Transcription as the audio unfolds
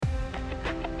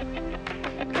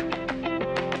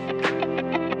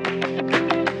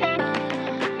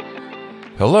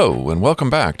Hello, and welcome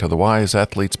back to the Wise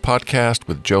Athletes Podcast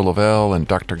with Joe Lavelle and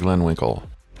Dr. Glenn Winkle.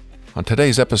 On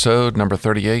today's episode, number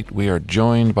 38, we are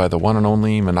joined by the one and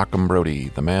only Menachem Brodie,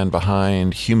 the man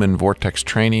behind Human Vortex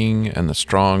Training and the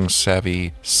Strong,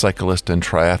 Savvy Cyclist and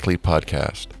Triathlete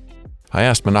podcast. I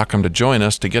asked Menachem to join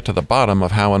us to get to the bottom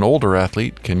of how an older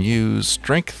athlete can use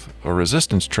strength or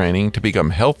resistance training to become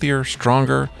healthier,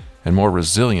 stronger, and more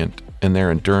resilient in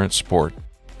their endurance sport.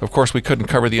 Of course, we couldn't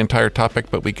cover the entire topic,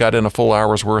 but we got in a full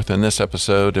hour's worth in this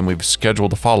episode, and we've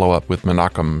scheduled a follow-up with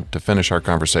Menachem to finish our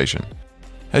conversation.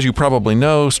 As you probably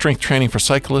know, strength training for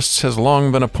cyclists has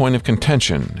long been a point of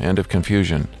contention and of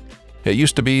confusion. It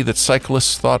used to be that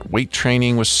cyclists thought weight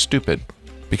training was stupid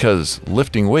because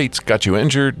lifting weights got you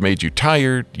injured, made you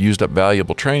tired, used up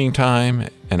valuable training time,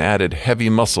 and added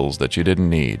heavy muscles that you didn't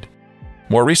need.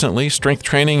 More recently, strength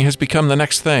training has become the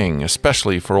next thing,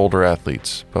 especially for older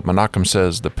athletes, but Menachem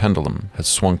says the pendulum has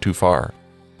swung too far.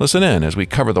 Listen in as we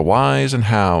cover the whys and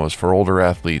hows for older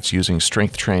athletes using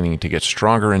strength training to get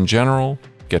stronger in general,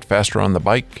 get faster on the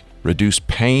bike, reduce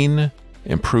pain,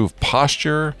 improve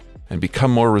posture, and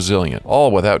become more resilient,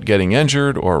 all without getting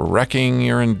injured or wrecking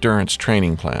your endurance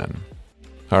training plan.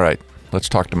 All right, let's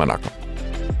talk to Menachem.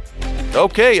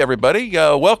 Okay, everybody,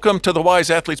 welcome to the Wise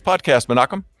Athletes Podcast,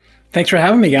 Menachem. Thanks for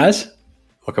having me, guys.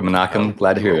 Welcome, Menachem.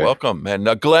 Glad to hear you. Welcome.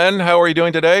 And Glenn, how are you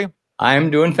doing today? I'm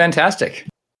doing fantastic.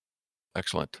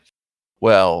 Excellent.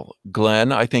 Well,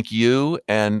 Glenn, I think you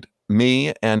and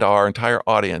me and our entire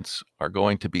audience are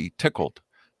going to be tickled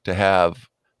to have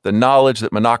the knowledge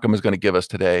that Menachem is going to give us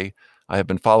today. I have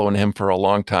been following him for a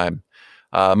long time.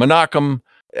 Menachem,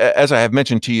 as I have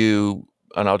mentioned to you,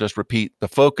 and I'll just repeat, the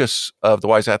focus of the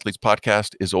Wise Athletes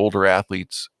podcast is older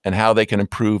athletes and how they can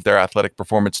improve their athletic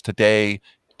performance today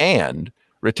and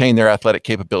retain their athletic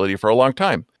capability for a long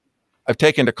time. I've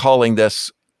taken to calling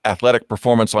this athletic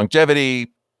performance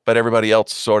longevity, but everybody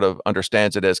else sort of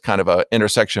understands it as kind of an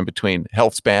intersection between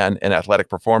health span and athletic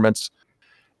performance.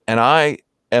 And I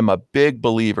am a big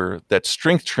believer that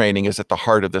strength training is at the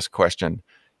heart of this question,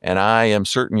 and I am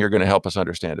certain you're going to help us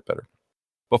understand it better.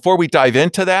 Before we dive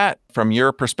into that, from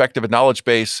your perspective and knowledge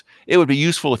base, it would be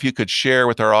useful if you could share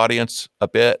with our audience a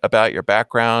bit about your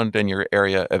background and your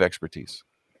area of expertise.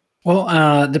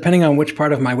 Well, depending on which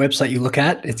part of my website you look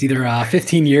at, it's either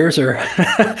 15 years or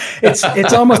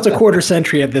it's almost a quarter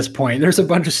century at this point. There's a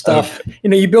bunch of stuff,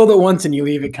 you build it once and you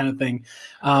leave it kind of thing.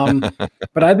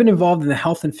 But I've been involved in the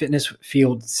health and fitness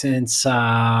field since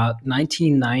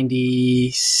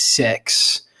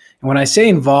 1996. And when I say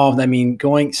involved, I mean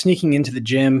sneaking into the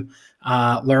gym,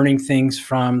 learning things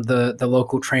from the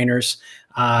local trainers.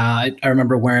 I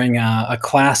remember wearing a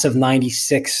class of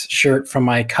 96 shirt from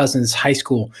my cousin's high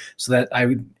school so that I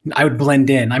would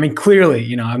blend in. I mean,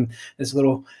 clearly, I'm this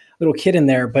little kid in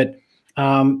there, but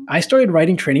I started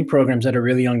writing training programs at a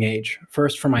really young age,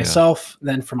 first for myself,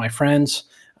 then for my friends.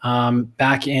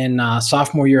 Back in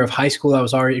sophomore year of high school, I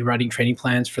was already writing training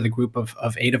plans for the group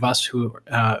of 8 of us who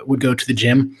would go to the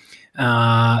gym.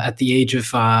 At the age of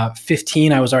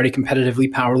 15, I was already competitively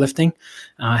powerlifting.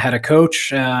 Had a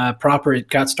coach. It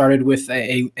got started with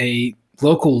a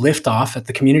local liftoff at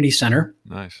the community center.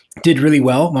 Nice. Did really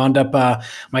well. Wound up,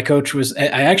 my coach I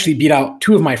actually beat out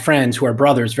 2 of my friends who are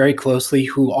brothers very closely,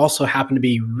 who also happen to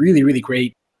be really, really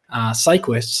great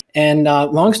cyclists. And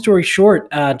long story short,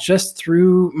 just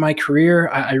through my career,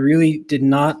 I really did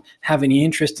not have any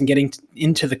interest in getting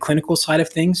into the clinical side of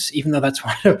things, even though that's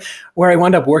where I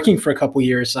wound up working for a couple of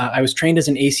years. I was trained as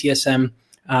an ACSM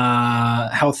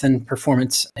health and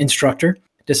performance instructor.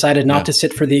 Decided not to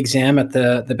sit for the exam at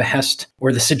the behest,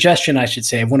 or the suggestion, I should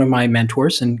say, of one of my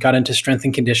mentors, and got into strength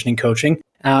and conditioning coaching.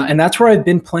 And that's where I've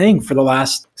been playing for the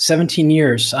last 17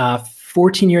 years.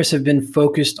 14 years have been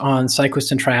focused on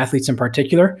cyclists and triathletes in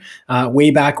particular.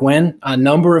 Way back when, a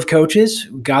number of coaches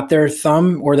got their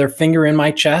thumb or their finger in my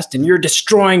chest, and you're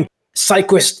destroying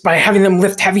cyclists by having them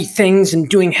lift heavy things and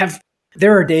doing heavy.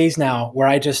 There are days now where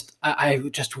I just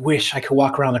wish I could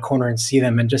walk around the corner and see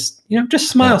them and just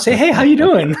smile, say, "Hey, how you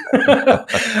doing?"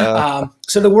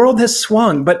 So the world has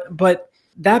swung, but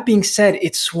that being said,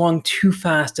 it swung too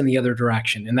fast in the other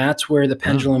direction. And that's where the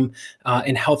pendulum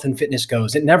in health and fitness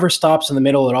goes. It never stops in the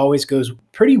middle. It always goes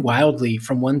pretty wildly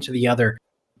from one to the other.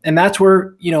 And that's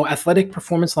where, athletic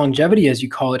performance longevity, as you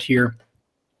call it here,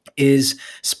 is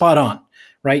spot on,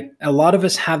 right? A lot of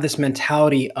us have this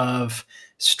mentality of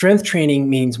strength training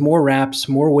means more reps,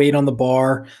 more weight on the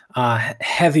bar,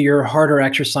 heavier, harder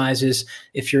exercises.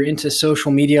 If you're into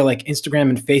social media like Instagram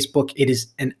and Facebook, it is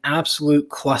an absolute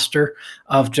cluster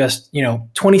of just,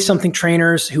 20-something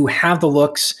trainers who have the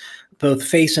looks, both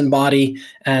face and body,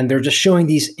 and they're just showing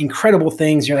these incredible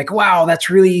things. You're like, wow, that's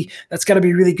got to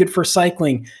be really good for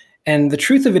cycling. And the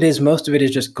truth of it is, most of it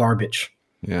is just garbage.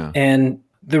 Yeah. And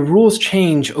the rules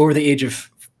change over the age of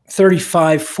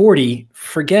 35, 40,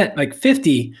 forget, like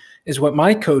 50 is what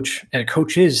my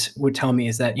coaches would tell me,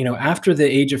 is that, after the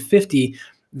age of 50,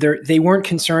 they weren't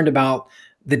concerned about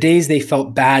the days they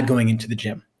felt bad going into the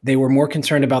gym. They were more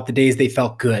concerned about the days they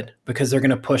felt good, because they're going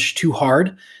to push too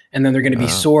hard and then they're going to be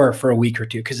sore for a week or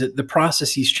two, because the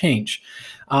processes change.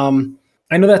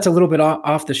 I know that's a little bit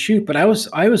off the shoot, but I was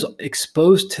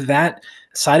exposed to that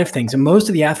side of things. And most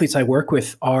of the athletes I work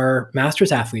with are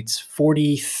masters athletes.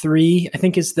 43, I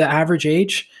think, is the average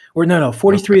age. Or no,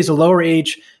 43 is a lower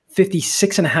age.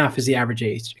 56 and a half is the average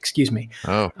age. Excuse me.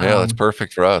 Oh, yeah, that's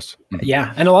perfect for us.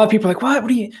 Yeah. And a lot of people are like, what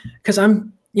do you, because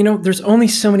there's only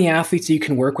so many athletes that you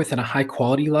can work with at a high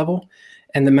quality level.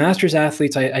 And the masters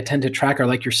athletes I tend to track are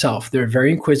like yourself. They're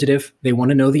very inquisitive. They want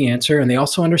to know the answer. And they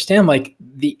also understand, like,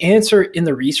 the answer in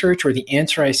the research or the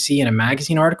answer I see in a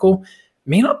magazine article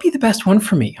may not be the best one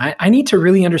for me. I need to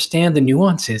really understand the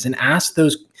nuances and ask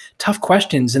those tough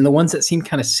questions, and the ones that seem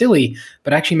kind of silly,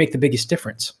 but actually make the biggest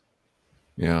difference.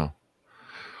 Yeah.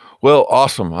 Well,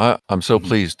 awesome. I'm so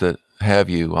pleased to have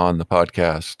you on the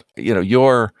podcast.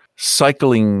 You're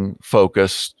cycling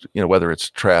focused, whether it's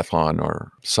triathlon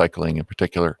or cycling in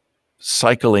particular,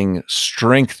 cycling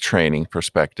strength training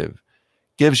perspective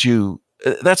gives you,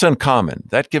 that's uncommon.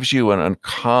 That gives you an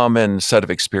uncommon set of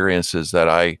experiences that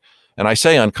I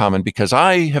say uncommon because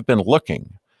I have been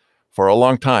looking for a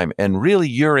long time, and really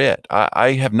you're it.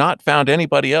 I have not found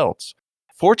anybody else.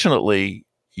 Fortunately,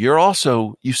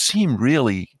 you seem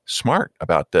really smart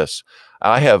about this.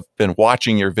 I have been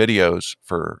watching your videos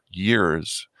for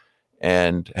years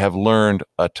and have learned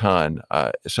a ton.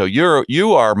 So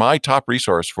you are my top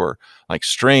resource for like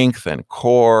strength and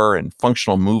core and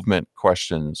functional movement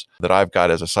questions that I've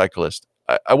got as a cyclist.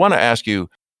 I want to ask you,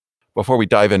 before we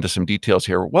dive into some details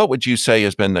here, what would you say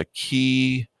has been the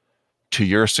key to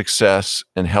your success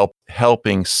in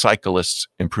helping cyclists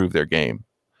improve their game?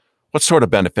 What sort of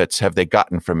benefits have they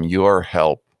gotten from your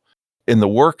help in the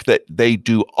work that they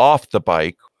do off the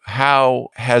bike? How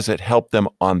has it helped them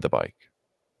on the bike?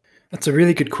 That's a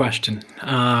really good question.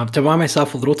 To buy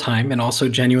myself a little time, and also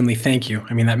genuinely thank you.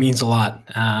 I mean, that means a lot.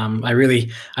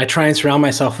 I try and surround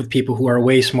myself with people who are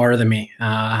way smarter than me.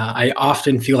 I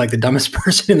often feel like the dumbest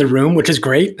person in the room, which is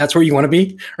great. That's where you want to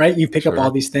be, right? You pick up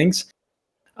all these things.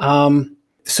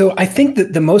 So I think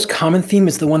that the most common theme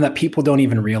is the one that people don't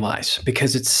even realize,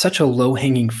 because it's such a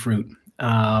low-hanging fruit.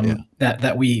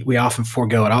 That we often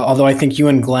forego it. Although I think you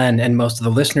and Glenn and most of the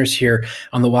listeners here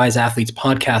on the Wise Athletes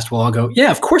podcast will all go,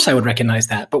 yeah, of course I would recognize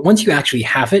that. But once you actually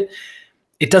have it,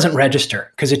 it doesn't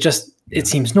register, because it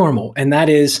seems normal. And that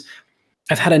is,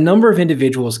 I've had a number of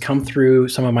individuals come through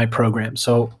some of my programs.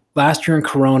 So last year in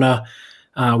Corona,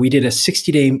 we did a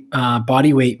 60-day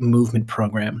body weight movement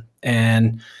program.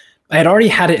 And I had already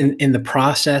had it in the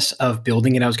process of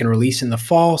building it. I was going to release in the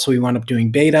fall. So we wound up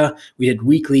doing beta. We did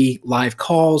weekly live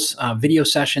calls, video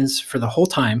sessions for the whole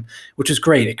time, which was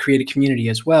great. It created community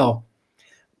as well.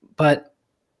 But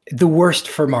the worst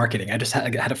for marketing, I just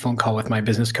had a phone call with my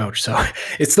business coach. So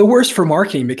it's the worst for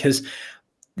marketing because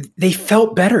they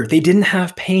felt better. They didn't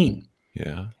have pain.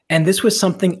 Yeah. And this was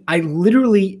something I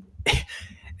literally,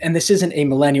 and this isn't a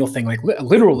millennial thing, like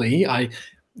literally,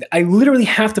 I literally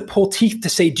have to pull teeth to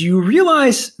say, do you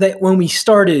realize that when we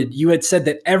started, you had said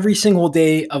that every single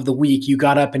day of the week you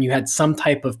got up and you had some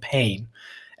type of pain.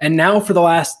 And now for the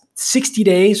last 60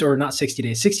 days, or not 60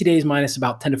 days, 60 days minus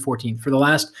about 10 to 14, for the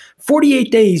last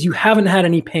 48 days, you haven't had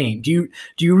any pain. Do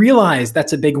you realize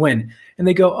that's a big win? And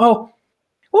they go, oh,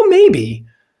 well, maybe.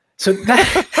 So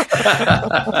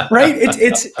that, right?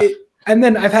 And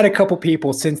then I've had a couple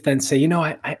people since then say,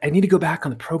 I need to go back on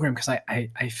the program because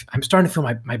I'm starting to feel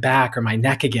my back or my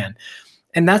neck again.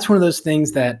 And that's one of those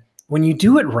things that when you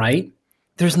do it right,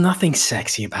 there's nothing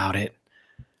sexy about it.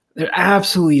 There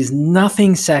absolutely is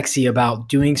nothing sexy about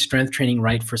doing strength training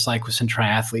right for cyclists and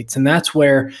triathletes. And that's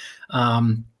where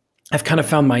I've kind of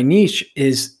found my niche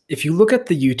is, if you look at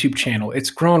the YouTube channel, it's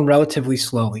grown relatively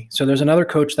slowly. So there's another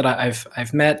coach that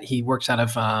I've met. He works out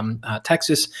of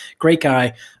Texas, great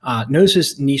guy, knows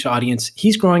his niche audience.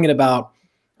 He's growing at about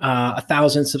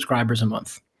 1,000 subscribers a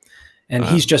month. And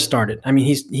he's just started. I mean,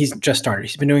 he's just started.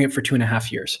 He's been doing it for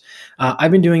 2.5 years.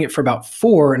 I've been doing it for about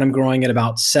 4, and I'm growing at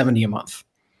about 70 a month.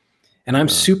 And I'm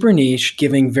super niche,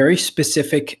 giving very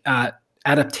specific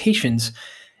adaptations.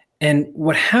 And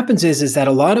what happens is that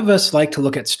a lot of us like to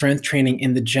look at strength training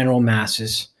in the general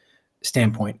masses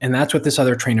standpoint. And that's what this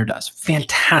other trainer does.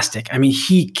 Fantastic. I mean,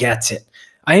 he gets it.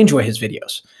 I enjoy his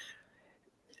videos.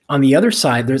 on the other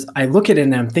side, I look at it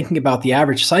and I'm thinking about the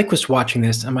average cyclist watching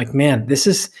this. I'm like, man, this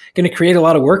is going to create a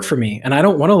lot of work for me. And I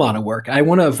don't want a lot of work. I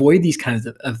want to avoid these kinds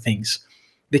of things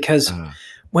because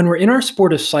when we're in our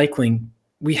sport of cycling,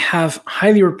 we have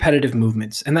highly repetitive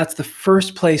movements. And that's the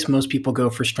first place most people go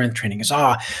for strength training is,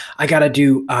 I got to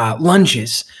do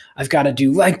lunges. I've got to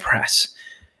do leg press.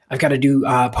 I've got to do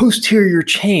posterior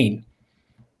chain.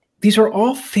 These are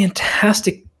all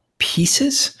fantastic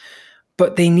pieces,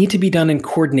 but they need to be done in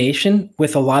coordination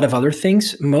with a lot of other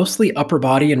things, mostly upper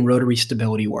body and rotary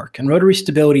stability work. And rotary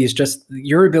stability is just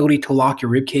your ability to lock your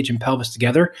rib cage and pelvis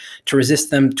together to resist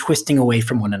them twisting away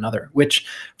from one another, which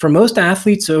for most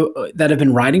athletes that have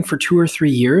been riding for 2 or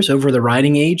 3 years over the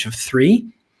riding age of 3,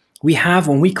 we have,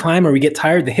 when we climb or we get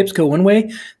tired, the hips go one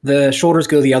way, the shoulders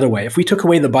go the other way. If we took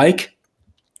away the bike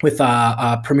with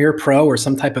a Premiere Pro or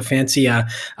some type of fancy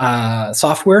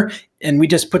software, and we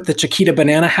just put the Chiquita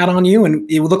banana hat on you, and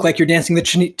it would look like you're dancing the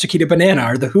Chiquita banana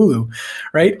or the hulu,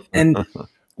 right? And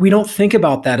we don't think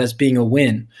about that as being a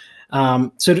win.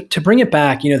 So to bring it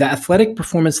back, the athletic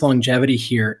performance longevity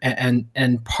here,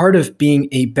 and part of being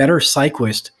a better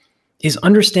cyclist is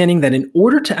understanding that in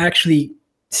order to actually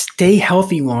stay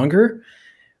healthy longer,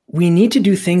 we need to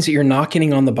do things that you're not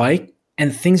getting on the bike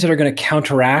and things that are going to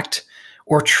counteract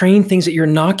or train things that you're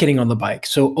not getting on the bike.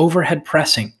 So overhead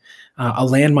pressing, a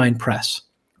landmine press,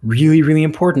 really, really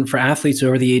important for athletes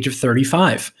over the age of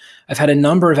 35. I've had a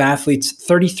number of athletes,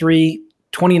 33,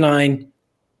 29,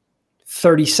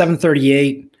 37,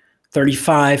 38,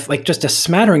 35, like just a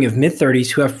smattering of mid-30s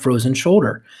who have frozen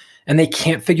shoulder. And they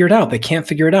can't figure it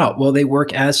out. Well, they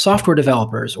work as software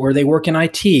developers, or they work in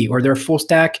IT, or they're full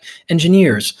stack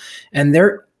engineers, and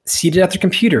they're seated at their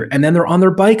computer, and then they're on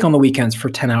their bike on the weekends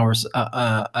for 10 hours,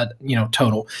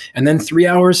 total, and then 3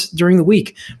 hours during the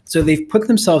week. So they've put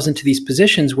themselves into these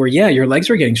positions where, your legs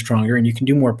are getting stronger and you can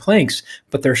do more planks,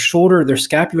 but their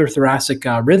scapular thoracic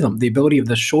rhythm, the ability of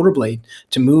the shoulder blade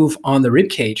to move on the rib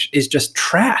cage, is just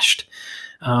trashed.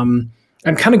 I'm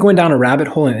kind of going down a rabbit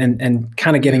hole and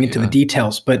kind of getting into the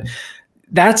details, but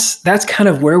that's kind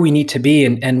of where we need to be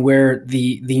and where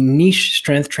the niche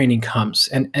strength training comes.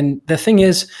 And the thing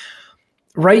is,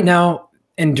 right now,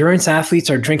 endurance athletes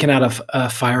are drinking out of a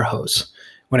fire hose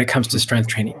when it comes to strength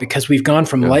training, because we've gone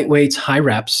from light weights, high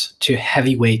reps, to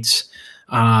heavy weights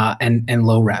and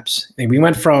low reps. And we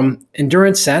went from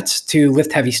endurance sets to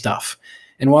lift heavy stuff.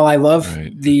 And while I love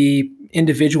the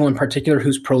individual in particular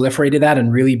who's proliferated that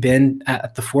and really been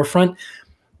at the forefront,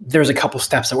 there's a couple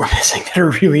steps that we're missing that are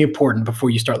really important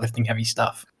before you start lifting heavy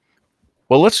stuff.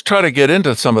 Well, let's try to get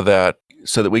into some of that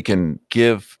so that we can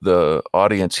give the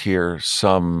audience here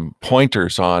some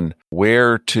pointers on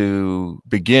where to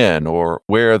begin or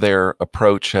where their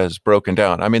approach has broken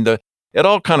down. I mean, it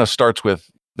all kind of starts with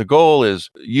the goal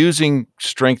is using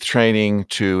strength training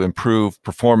to improve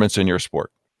performance in your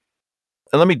sport.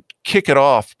 And let me kick it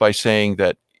off by saying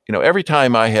that, every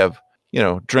time I have,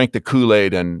 drank the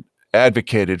Kool-Aid and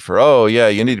advocated for,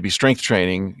 you need to be strength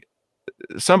training,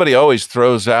 somebody always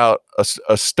throws out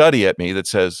a study at me that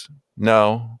says,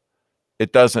 no,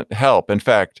 it doesn't help. In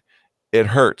fact, it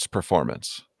hurts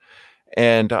performance.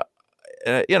 And,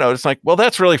 it's like, well,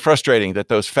 that's really frustrating that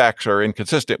those facts are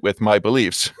inconsistent with my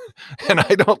beliefs. And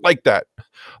I don't like that.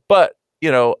 But,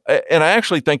 and I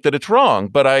actually think that it's wrong,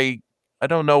 but I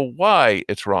don't know why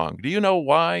it's wrong. Do you know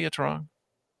why it's wrong?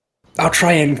 I'll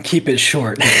try and keep it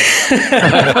short.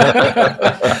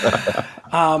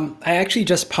 I actually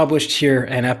just published here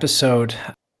an episode,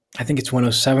 I think it's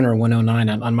 107 or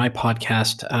 109 on my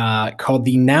podcast, called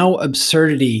The Now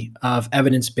Absurdity of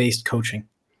Evidence-Based Coaching.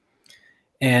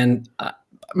 And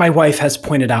my wife has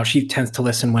pointed out, she tends to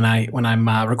listen when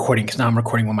I'm recording, because now I'm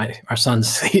recording when our son's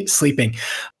sleeping.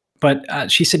 But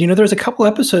she said, there's a couple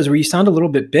episodes where you sound a little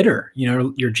bit bitter,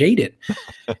 you're jaded.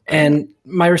 And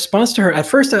my response to her, at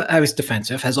first I was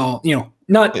defensive, as all,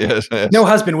 no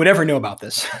husband would ever know about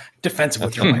this. Defensive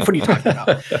with your wife. What are you talking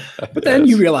about? But then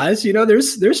you realize,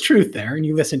 there's truth there, and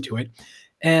you listen to it.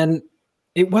 And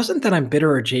it wasn't that I'm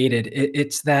bitter or jaded.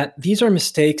 It's that these are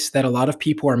mistakes that a lot of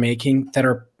people are making that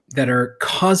are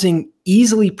causing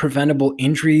easily preventable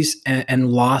injuries and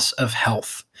loss of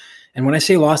health. And when I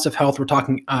say loss of health, we're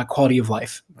talking quality of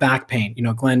life, back pain.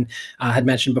 Glenn had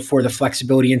mentioned before the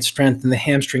flexibility and strength and the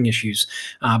hamstring issues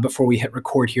before we hit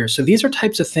record here. So these are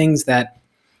types of things that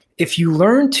if you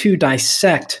learn to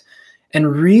dissect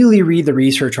and really read the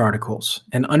research articles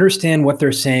and understand what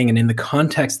they're saying and in the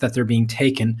context that they're being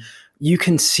taken, you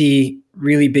can see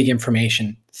really big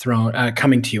information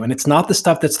coming to you. And it's not the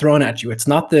stuff that's thrown at you. It's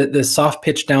not the soft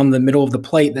pitch down the middle of the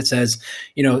plate that says,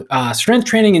 strength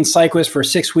training in cyclists for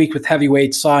 6 weeks with heavy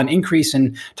weights saw an increase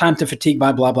in time to fatigue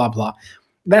by blah, blah, blah.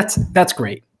 That's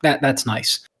great. That's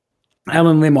nice.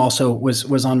 Alan Lim also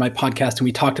was on my podcast, and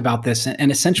we talked about this.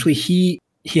 And essentially, he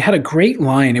had a great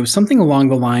line. It was something along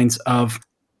the lines of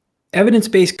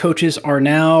evidence-based coaches are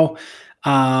now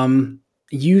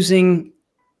using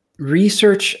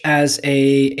research as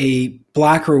a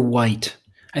black or white,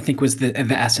 I think was the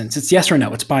essence. It's yes or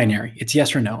no. It's binary. It's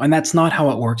yes or no. And that's not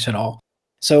how it works at all.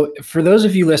 So for those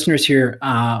of you listeners here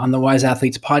on the Wise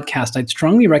Athletes podcast, I'd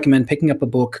strongly recommend picking up a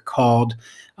book called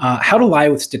How to Lie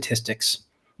with Statistics.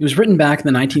 It was written back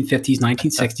in the 1950s,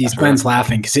 1960s. Glenn's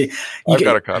laughing because I've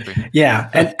got a copy. Yeah.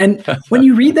 And when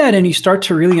you read that and you start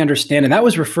to really understand, and that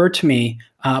was referred to me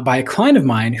by a client of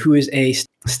mine who is a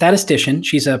statistician.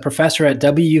 She's a professor at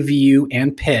WVU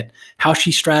and Pitt. How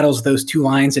she straddles those two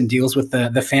lines and deals with the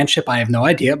fanship, I have no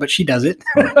idea, but she does it.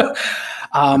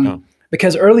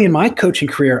 Because early in my coaching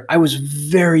career, I was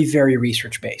very, very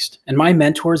research-based. And my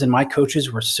mentors and my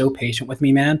coaches were so patient with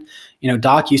me, man. You know,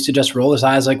 Doc used to just roll his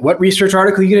eyes like, what research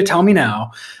article are you going to tell me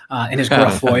now? In his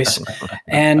gruff voice.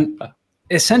 And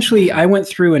essentially, I went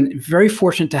through and very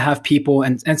fortunate to have people,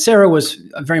 and Sarah was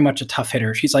very much a tough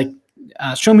hitter. She's like,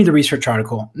 show me the research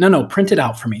article. No, print it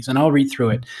out for me, and I'll read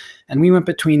through it. And we went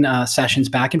between sessions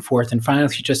back and forth, and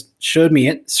finally she just showed me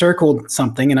it, circled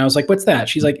something, and I was like, what's that?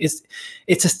 She's like,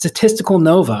 it's a statistical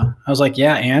nova. I was like,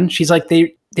 yeah, and she's like,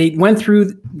 they went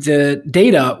through the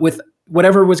data with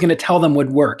whatever was going to tell them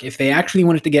would work. If they actually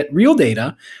wanted to get real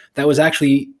data that was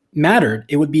actually mattered,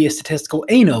 it would be a statistical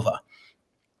ANOVA.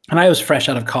 And I was fresh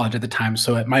out of college at the time,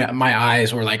 so my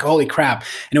eyes were like, holy crap.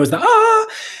 And it was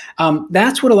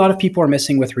that's what a lot of people are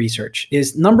missing with research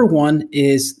is, number one,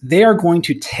 is they are going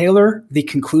to tailor the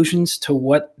conclusions to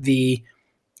what they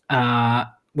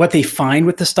find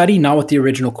with the study, not what the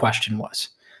original question was.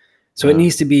 So it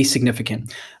needs to be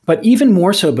significant. But even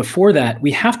more so before that,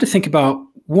 we have to think about,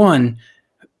 one,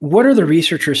 what are the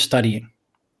researchers studying?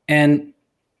 And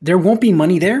there won't be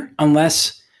money there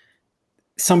unless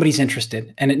somebody's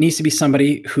interested, and it needs to be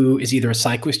somebody who is either a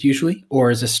cyclist usually,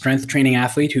 or is a strength training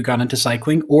athlete who got into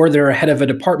cycling, or their head of a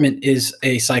department is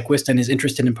a cyclist and is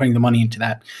interested in putting the money into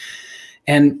that.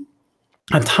 And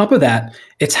on top of that,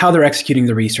 it's how they're executing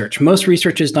the research. Most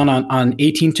research is done on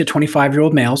 18 to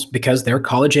 25-year-old males because they're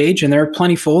college age and they're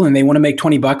plentiful and they want to make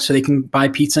 $20 so they can buy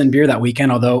pizza and beer that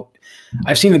weekend. Although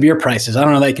I've seen the beer prices. I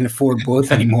don't know if they can afford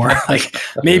both anymore. Like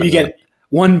maybe you get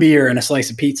one beer and a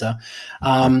slice of pizza.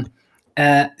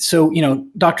 So, you know,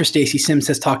 Dr. Stacy Sims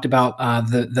has talked about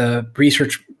the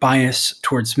research bias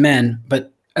towards men.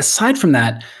 But aside from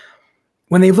that,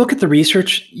 when they look at the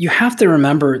research, you have to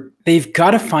remember they've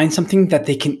got to find something that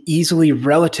they can easily,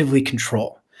 relatively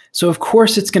control. So, of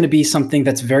course, it's going to be something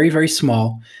that's very, very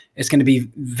small. It's going to be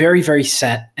very, very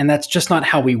set. And that's just not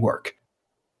how we work.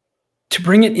 To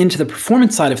bring it into the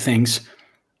performance side of things,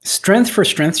 strength for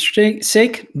strength's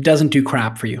sake doesn't do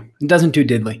crap for you. It doesn't do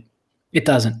diddly. It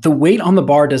doesn't. The weight on the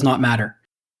bar does not matter.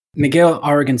 Miguel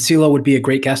Aragoncillo would be a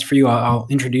great guest for you. I'll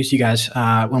introduce you guys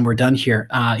when we're done here.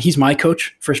 He's my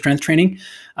coach for strength training.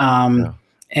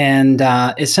 And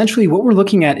essentially what we're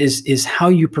looking at is how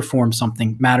you perform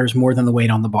something matters more than the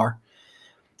weight on the bar.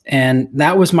 And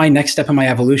that was my next step in my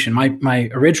evolution. My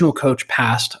original coach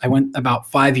passed. I went about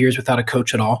 5 years without a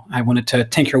coach at all. I wanted to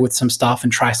tinker with some stuff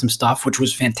and try some stuff, which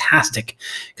was fantastic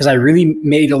because I really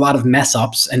made a lot of mess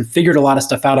ups and figured a lot of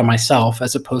stuff out on myself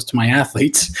as opposed to my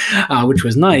athletes, which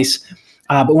was nice.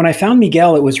 But when I found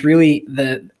Miguel, it was really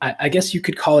I guess you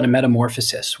could call it a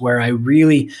metamorphosis where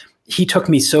he took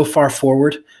me so far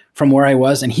forward from where I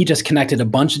was, and he just connected a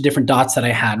bunch of different dots that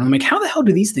I had. And I'm like, how the hell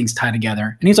do these things tie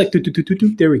together? And he's like,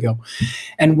 there we go.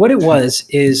 And what it was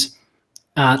is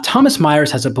Thomas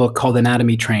Myers has a book called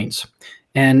Anatomy Trains.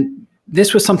 And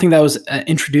this was something that was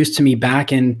introduced to me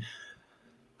back in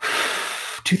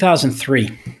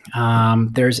 2003.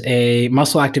 There's a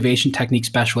muscle activation technique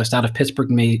specialist out of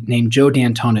Pittsburgh named Joe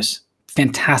D'Antonis.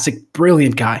 Fantastic,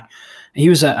 brilliant guy. He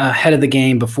was ahead of the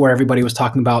game before everybody was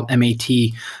talking about MAT.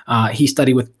 He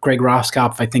studied with Greg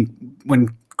Roskopf, I think, when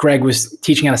Greg was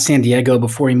teaching out of San Diego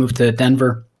before he moved to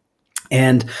Denver.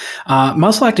 And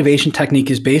muscle activation technique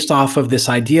is based off of this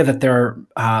idea that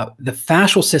the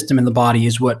fascial system in the body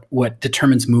is what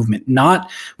determines movement, not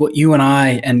what you and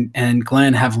I and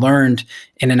Glenn have learned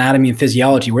in anatomy and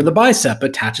physiology, where the bicep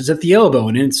attaches at the elbow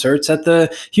and inserts at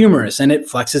the humerus and it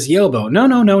flexes the elbow.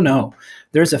 No.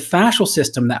 There's a fascial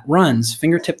system that runs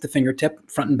fingertip to fingertip,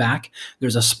 front and back.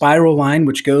 There's a spiral line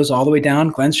which goes all the way down.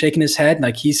 Glenn's shaking his head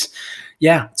like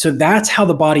so that's how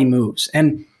the body moves.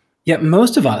 And yet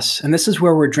most of us, and this is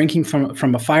where we're drinking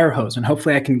from a fire hose, and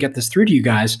hopefully I can get this through to you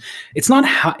guys, it's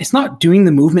not doing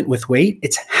the movement with weight,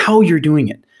 it's how you're doing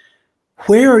it.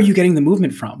 Where are you getting the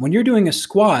movement from? When you're doing a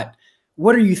squat,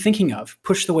 what are you thinking of?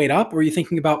 Push the weight up, or are you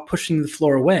thinking about pushing the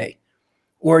floor away?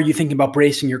 Or are you thinking about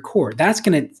bracing your core? That's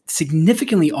going to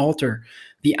significantly alter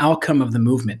the outcome of the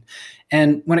movement.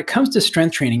 And when it comes to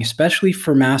strength training, especially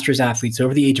for masters athletes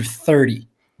over the age of 30,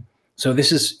 so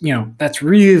this is, that's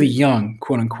really young,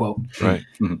 quote unquote. Right.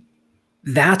 Mm-hmm.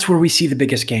 That's where we see the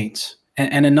biggest gains.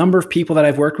 And a number of people that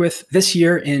I've worked with this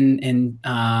year in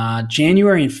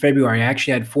January and February, I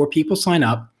actually had 4 people sign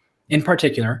up in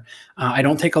particular. I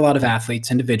don't take a lot of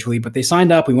athletes individually, but they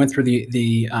signed up. We went through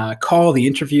the call, the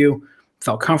interview,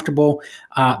 felt comfortable.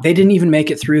 They didn't even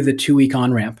make it through the 2-week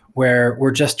on-ramp where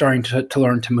we're just starting to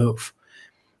learn to move.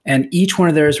 And each one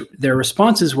of their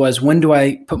responses was, when do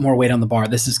I put more weight on the bar?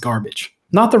 This is garbage.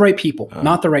 Not the right people,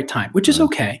 not the right time, which is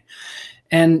okay.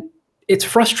 And it's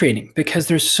frustrating because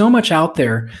there's so much out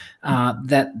there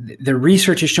that the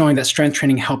research is showing that strength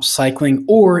training helps cycling,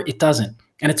 or it doesn't.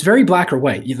 And it's very black or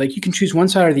white. You can choose one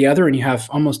side or the other and you have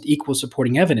almost equal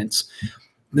supporting evidence.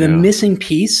 The missing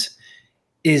piece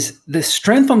is the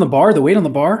strength on the bar, the weight on the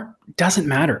bar doesn't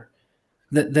matter.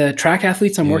 The track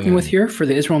athletes I'm working with here for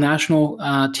the Israel national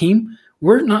team,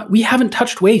 we haven't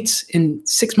touched weights in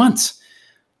 6 months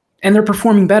and they're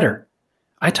performing better.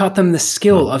 I taught them the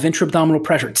skill of intra-abdominal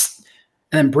pressure and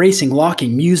then bracing,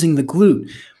 locking, musing the glute.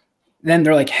 Then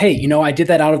they're like, hey, I did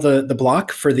that out of the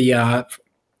block for the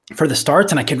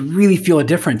starts and I could really feel a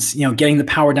difference, getting the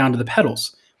power down to the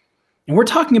pedals. And we're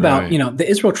talking about, the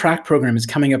Israel track program is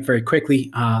coming up very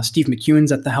quickly. Steve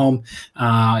McEwen's at the helm.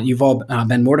 Yuval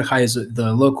Ben Mordechai is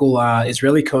the local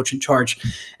Israeli coach in charge.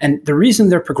 And the reason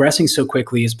they're progressing so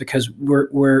quickly is because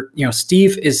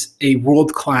Steve is a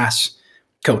world-class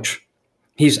coach.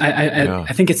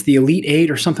 I think it's the Elite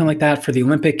 8 or something like that for the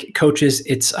Olympic coaches.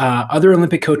 It's other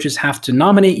Olympic coaches have to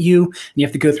nominate you and you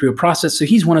have to go through a process. So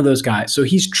he's one of those guys. So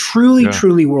he's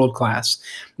truly world class.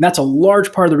 And that's a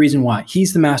large part of the reason why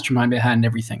he's the mastermind behind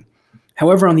everything.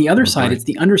 However, on the other side, it's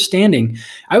the understanding.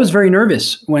 I was very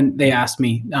nervous when they asked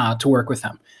me to work with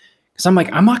them because I'm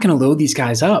like, I'm not going to load these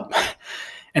guys up.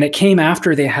 And it came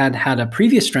after they had a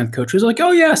previous strength coach who was like,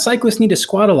 oh yeah, cyclists need to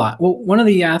squat a lot. Well, one of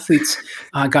the athletes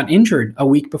got injured a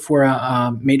week before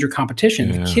a major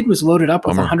competition. The kid was loaded up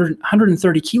with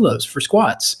 130 kilos for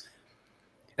squats.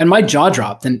 And my jaw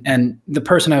dropped. And the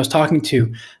person I was talking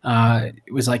to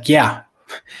was like, yeah.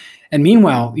 And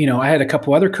meanwhile, I had a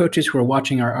couple other coaches who were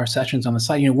watching our sessions on the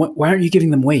side. Why aren't you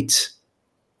giving them weights?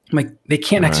 I'm like, they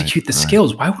can't execute the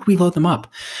skills. Why would we load them up?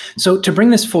 So to bring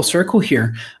this full circle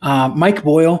here, Mike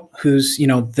Boyle, who's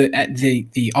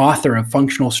the author of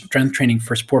Functional Strength Training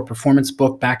for Sport Performance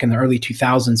book back in the early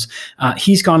 2000s,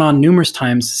 he's gone on numerous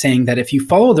times saying that if you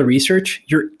follow the research,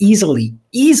 you're easily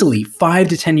 5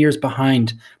 to 10 years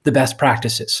behind the best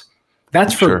practices.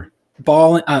 That's for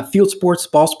field sports,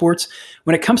 ball sports.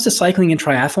 When it comes to cycling and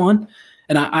triathlon,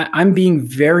 and I'm being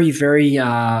very, very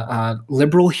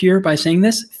liberal here by saying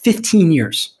this, 15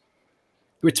 years.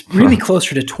 It's really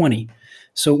closer to 20.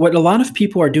 So what a lot of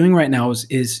people are doing right now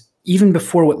is even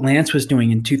before what Lance was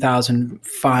doing in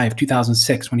 2005,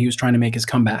 2006, when he was trying to make his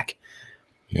comeback.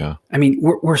 Yeah. I mean,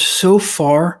 we're so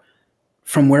far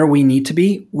from where we need to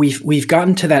be. We've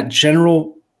gotten to that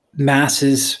general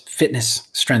masses fitness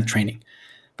strength training.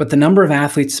 But the number of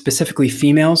athletes, specifically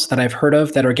females, that I've heard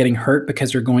of that are getting hurt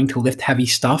because they're going to lift heavy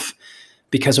stuff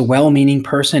because a well-meaning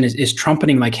person is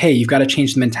trumpeting like, hey, you've got to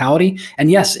change the mentality. And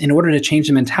yes, in order to change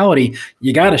the mentality,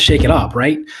 you got to shake it up,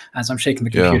 right? As I'm shaking the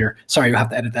computer. Sorry, you'll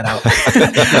have to edit that out.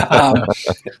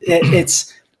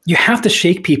 You have to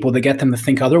shake people to get them to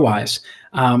think otherwise.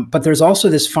 But there's also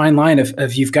this fine line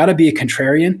of you've got to be a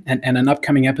contrarian. And an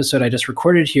upcoming episode I just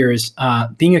recorded here is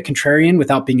being a contrarian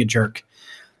without being a jerk.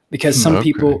 Because some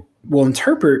people will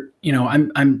interpret,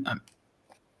 I'm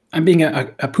being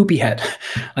a poopy head.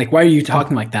 Like, why are you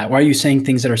talking like that? Why are you saying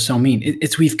things that are so mean?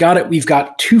 We've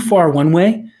got too far one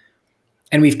way,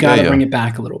 and we've got to bring it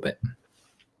back a little bit.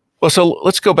 Well, so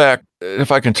let's go back.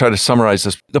 If I can try to summarize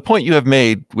this, the point you have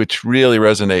made, which really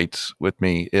resonates with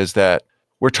me, is that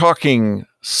we're talking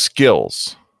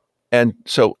skills. And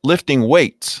so lifting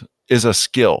weights is a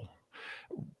skill.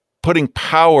 Putting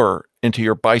power into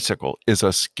your bicycle is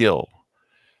a skill.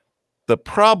 The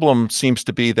problem seems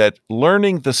to be that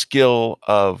learning the skill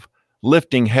of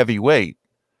lifting heavy weight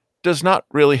does not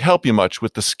really help you much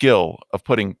with the skill of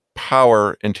putting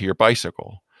power into your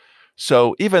bicycle.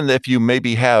 So even if you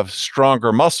maybe have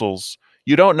stronger muscles,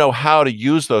 you don't know how to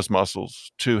use those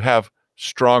muscles to have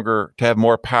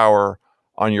more power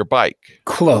on your bike.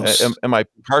 Close. Am I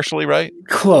partially right?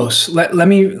 Close. Let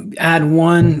me add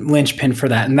one linchpin for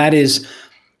that, and that is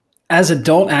as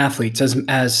adult athletes,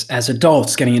 as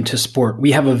adults getting into sport, we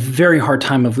have a very hard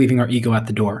time of leaving our ego at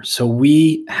the door. So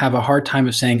we have a hard time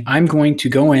of saying, I'm going to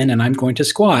go in and I'm going to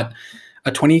squat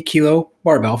a 20 kilo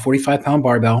barbell, 45 pound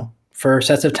barbell for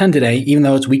sets of 10 today, even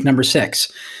though it's week number 6.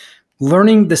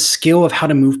 Learning the skill of how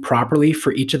to move properly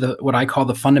for each of the, what I call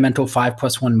the fundamental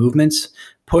 5+1 movements,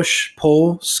 push,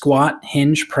 pull, squat,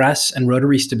 hinge, press, and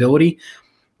rotary stability.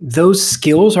 Those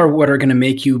skills are what are going to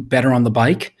make you better on the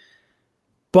bike.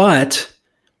 But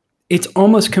it's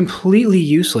almost completely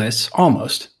useless,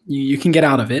 almost. You can get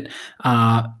out of it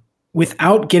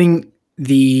without getting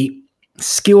the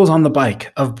skills on the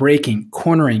bike of braking,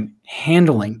 cornering,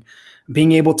 handling,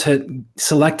 being able to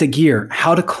select a gear,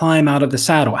 how to climb out of the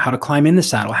saddle, how to climb in the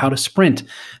saddle, how to sprint.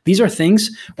 These are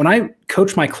things, when I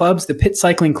coach my clubs, the Pit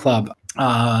Cycling Club,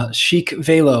 Chic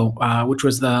Velo, which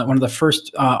was one of the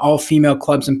first all-female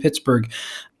clubs in Pittsburgh,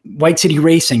 White City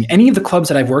Racing, any of the clubs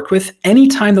that I've worked with,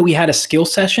 anytime that we had a skill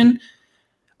session,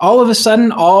 all of a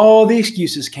sudden, all the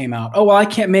excuses came out. Oh, well, I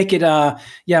can't make it.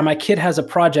 My kid has a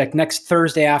project next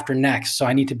Thursday after next, so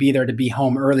I need to be there to be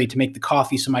home early to make the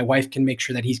coffee so my wife can make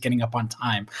sure that he's getting up on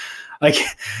time.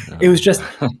 It was just,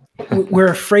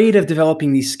 we're afraid of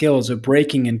developing these skills of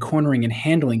braking and cornering and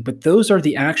handling, but those are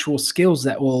the actual skills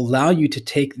that will allow you to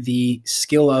take the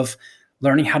skill of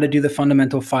learning how to do the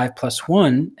fundamental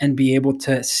 5+1 and be able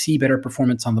to see better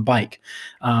performance on the bike.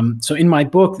 So in my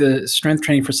book, The Strength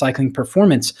Training for Cycling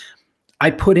Performance,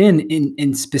 I put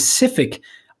in specific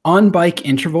on-bike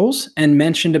intervals and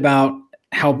mentioned about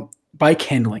how bike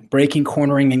handling, braking,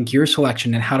 cornering, and gear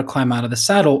selection and how to climb out of the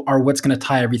saddle are what's going to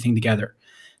tie everything together.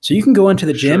 So you can go into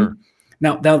the gym.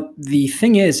 Sure. Now the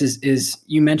thing is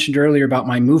you mentioned earlier about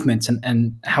my movements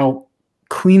and how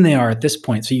clean they are at this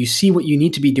point. So you see what you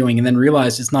need to be doing and then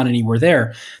realize it's not anywhere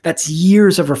there. That's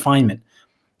years of refinement.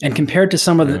 And compared to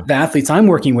some of the athletes I'm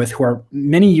working with who are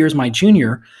many years my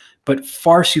junior, but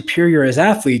far superior as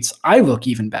athletes, I look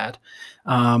even bad,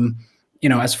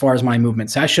 as far as my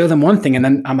movements. I show them one thing and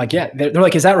then I'm like, yeah, they're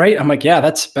like, is that right? I'm like, yeah,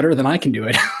 that's better than I can do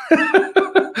it.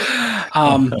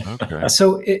 Okay.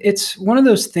 So it's one of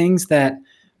those things that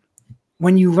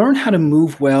when you learn how to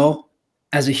move well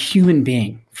as a human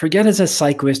being, forget as a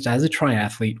cyclist, as a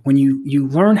triathlete, when you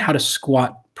learn how to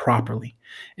squat properly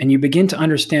and you begin to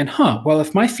understand, well,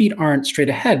 if my feet aren't straight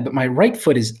ahead, but my right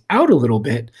foot is out a little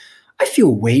bit, I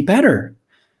feel way better.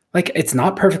 Like it's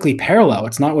not perfectly parallel.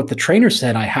 It's not what the trainer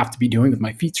said I have to be doing with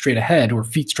my feet straight ahead or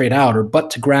feet straight out or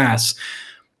butt to grass.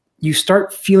 You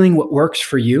start feeling what works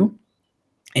for you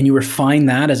and you refine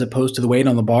that as opposed to the weight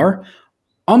on the bar.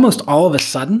 Almost all of a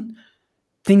sudden,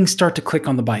 things start to click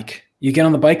on the bike. You get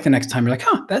on the bike the next time, you're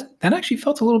like, that actually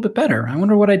felt a little bit better. I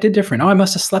wonder what I did different. Oh, I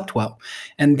must have slept well.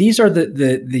 And these are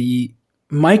the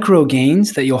micro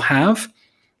gains that you'll have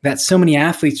that so many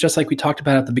athletes, just like we talked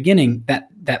about at the beginning,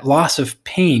 that loss of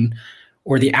pain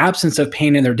or the absence of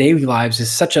pain in their daily lives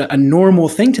is such a normal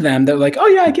thing to them. They're like, oh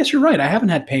yeah, I guess you're right. I haven't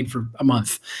had pain for a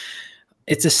month.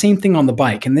 It's the same thing on the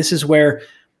bike. And this is where,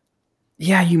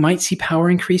 you might see power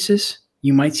increases.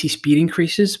 You might see speed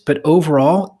increases, but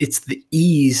overall, it's the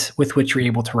ease with which you're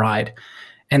able to ride.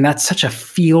 And that's such a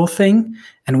feel thing.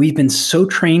 And we've been so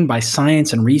trained by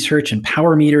science and research and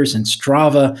power meters and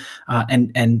Strava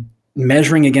and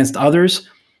measuring against others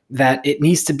that it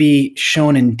needs to be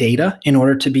shown in data in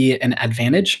order to be an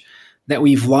advantage, that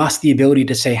we've lost the ability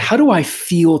to say, how do I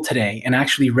feel today, and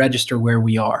actually register where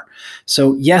we are.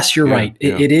 So yes, you're right.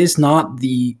 It is not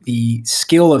the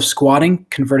skill of squatting,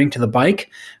 converting to the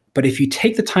bike. But if you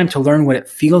take the time to learn what it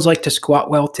feels like to squat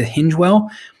well, to hinge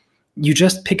well, you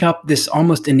just pick up this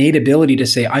almost innate ability to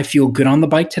say, I feel good on the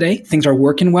bike today. Things are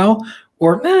working well,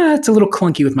 or it's a little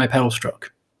clunky with my pedal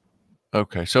stroke.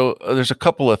 Okay. So there's a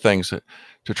couple of things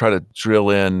to try to drill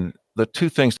in. The two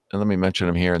things, and let me mention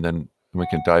them here and then we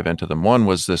can dive into them. One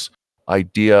was this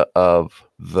idea of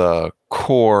the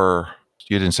core,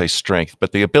 you didn't say strength,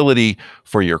 but the ability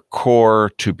for your core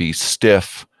to be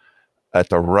stiff at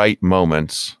the right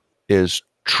moments is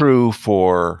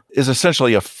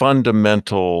essentially a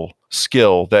fundamental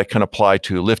skill that can apply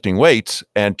to lifting weights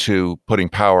and to putting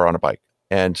power on a bike.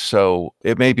 And so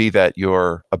it may be that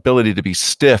your ability to be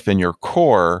stiff in your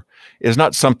core is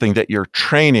not something that you're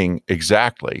training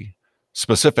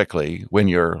specifically when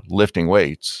you're lifting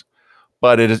weights,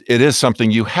 but it is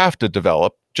something you have to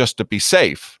develop just to be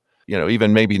safe.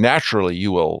 Even maybe naturally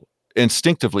you will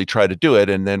instinctively try to do it,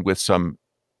 and then with some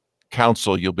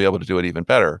counsel, you'll be able to do it even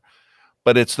better.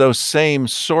 But it's those same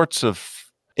sorts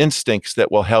of instincts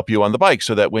that will help you on the bike,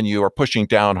 so that when you are pushing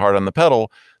down hard on the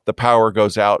pedal, the power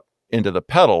goes out into the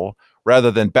pedal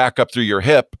rather than back up through your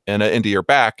hip and into your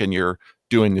back, and you're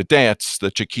doing the dance,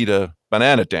 the Chiquita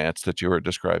banana dance that you were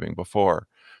describing before.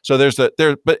 So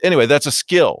but anyway, that's a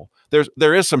skill.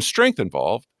 There is some strength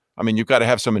involved. I mean, you've got to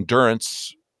have some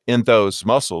endurance in those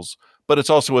muscles, but it's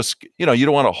also you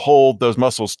don't want to hold those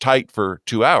muscles tight for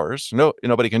 2 hours. No,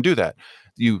 nobody can do that.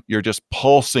 You're just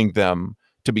pulsing them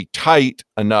to be tight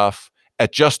enough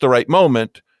at just the right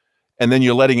moment, and then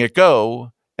you're letting it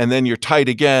go, and then you're tight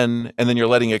again, and then you're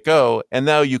letting it go, and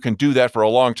now you can do that for a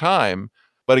long time.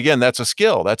 But again, that's a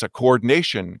skill. That's a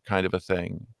coordination kind of a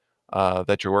thing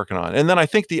that you're working on. And then I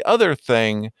think the other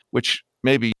thing, which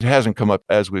maybe hasn't come up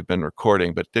as we've been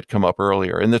recording, but did come up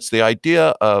earlier, and it's the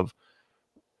idea of,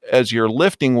 as you're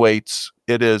lifting weights,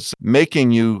 it is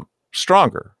making you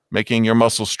stronger, making your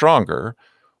muscles stronger,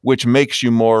 which makes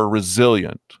you more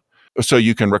resilient. So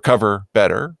you can recover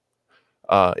better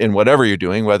in whatever you're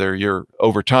doing, whether you're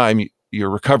over time, you're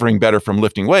recovering better from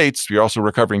lifting weights, you're also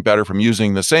recovering better from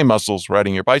using the same muscles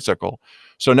riding your bicycle.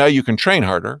 So now you can train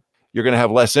harder. You're going to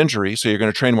have less injury, so you're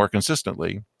going to train more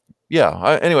consistently.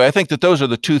 Yeah. Anyway, I think that those are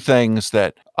the two things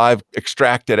that I've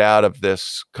extracted out of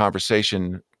this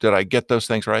conversation. Did I get those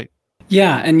things right?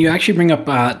 Yeah, and you actually bring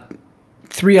up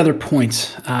 3 other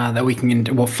points that we can,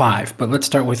 5, but let's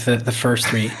start with the first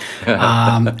 3.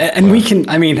 And we can,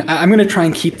 I'm going to try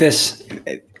and keep this.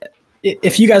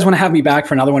 If you guys want to have me back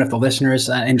for another one, if the listeners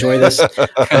enjoy this,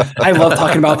 I love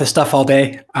talking about this stuff all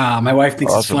day. My wife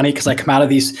thinks It's funny because I come out of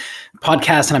these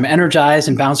podcasts and I'm energized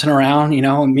and bouncing around,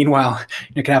 and meanwhile,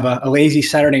 you can have a lazy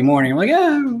Saturday morning. I'm like,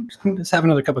 let's have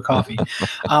another cup of coffee.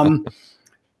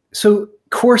 So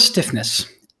core stiffness.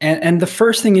 And the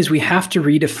first thing is we have to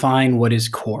redefine what is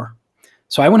core.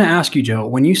 So I want to ask you, Joe,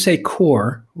 when you say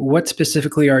core, what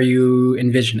specifically are you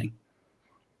envisioning?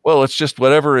 Well, it's just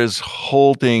whatever is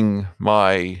holding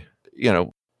I'm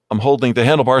holding the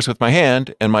handlebars with my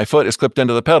hand and my foot is clipped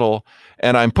into the pedal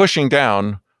and I'm pushing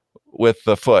down with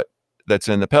the foot that's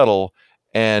in the pedal.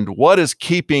 And what is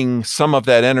keeping some of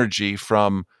that energy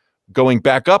from going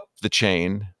back up the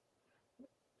chain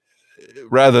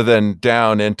rather than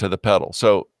down into the pedal?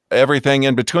 So everything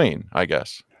in between, I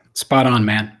guess. Spot on,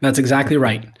 man. That's exactly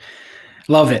right.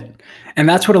 Love it. And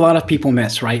that's what a lot of people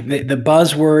miss, right? The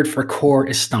buzzword for core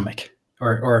is stomach,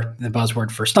 or the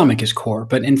buzzword for stomach is core.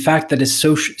 But in fact, that is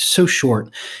so short.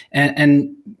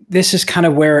 And this is kind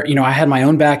of where, I had my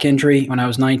own back injury when I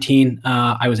was 19.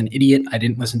 I was an idiot. I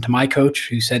didn't listen to my coach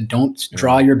who said, don't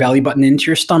draw your belly button into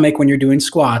your stomach when you're doing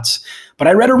squats. But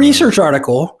I read a research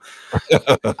article.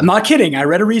 I'm not kidding. I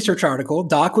read a research article.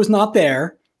 Doc was not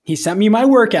there. He sent me my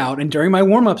workout, and during my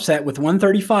warm-up set with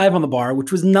 135 on the bar,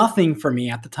 which was nothing for me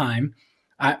at the time,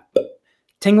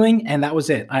 tingling, and that was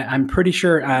it. I'm pretty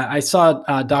sure I saw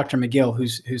Dr. McGill,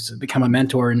 who's become a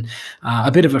mentor and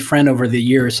a bit of a friend over the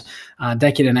years, a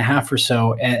decade and a half or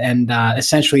so. And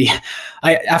essentially,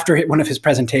 after one of his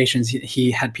presentations, he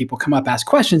had people come up, ask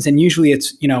questions, and usually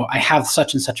it's, I have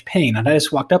such and such pain. And I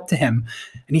just walked up to him,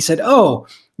 and he said, "Oh,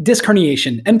 disc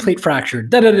herniation, end plate fracture,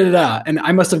 da da da da." And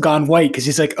I must have gone white because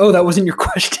he's like, "Oh, that wasn't your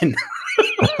question."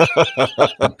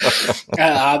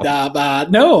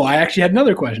 No, I actually had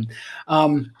another question.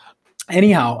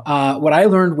 Anyhow, what I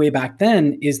learned way back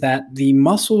then is that the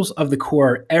muscles of the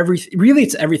core,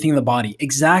 it's everything in the body,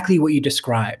 exactly what you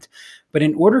described. But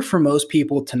in order for most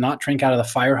people to not drink out of the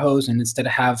fire hose and instead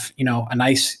of have, a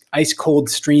nice ice cold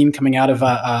stream coming out of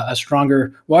a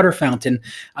stronger water fountain,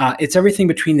 it's everything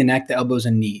between the neck, the elbows,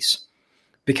 and knees.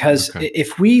 Because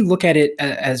if we look at it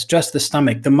as just the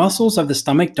stomach, the muscles of the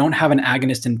stomach don't have an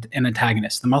agonist and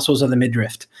antagonist. The muscles of the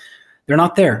midriff, they're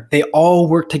not there. They all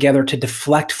work together to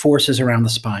deflect forces around the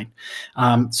spine.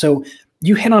 So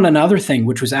you hit on another thing,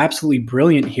 which was absolutely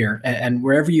brilliant here. And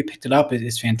wherever you picked it up, it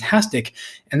is fantastic.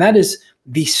 And that is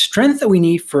the strength that we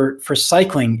need for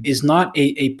cycling is not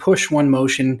a push one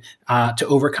motion to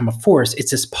overcome a force. It's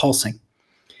this pulsing.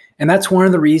 And that's one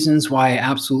of the reasons why I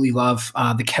absolutely love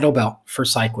the kettlebell for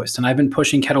cyclists. And I've been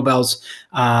pushing kettlebells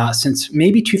since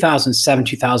maybe 2007,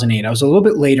 2008. I was a little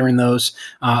bit later in those.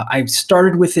 I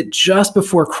started with it just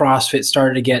before CrossFit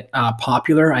started to get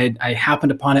popular. I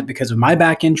happened upon it because of my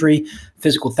back injury.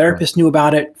 Physical therapist knew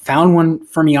about it, found one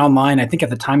for me online. I think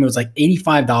at the time it was like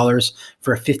 $85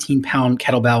 for a 15-pound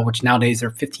kettlebell, which nowadays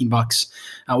they're $15.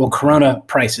 Corona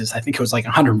prices, I think it was like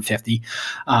 150.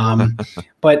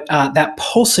 But that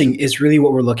pulsing is really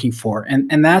what we're looking for.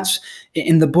 And that's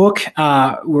in the book.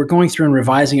 We're going through and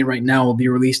revising it right now. It will be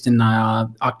released in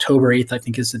October 8th, I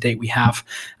think is the date we have.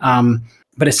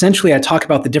 But essentially, I talk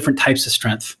about the different types of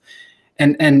strength.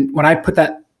 And when I put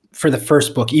that for the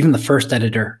first book, even the first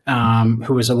editor,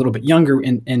 who was a little bit younger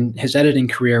in his editing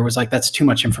career, was like, that's too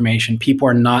much information. People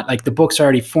are not, like, the book's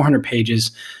already 400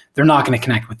 pages. They're not going to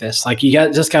connect with this. Like, you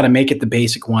just got to make it the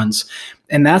basic ones.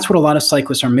 And that's what a lot of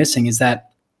cyclists are missing, is that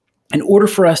in order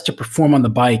for us to perform on the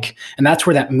bike, and that's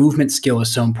where that movement skill is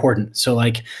so important. So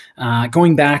like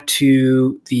going back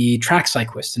to the track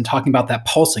cyclist and talking about that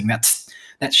pulsing, that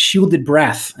shielded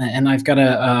breath. And I've got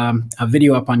a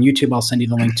video up on YouTube I'll send you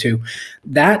the link to.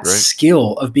 That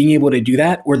skill of being able to do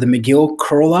that, or the McGill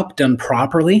curl up done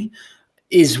properly,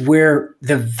 is where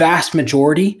the vast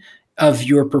majority of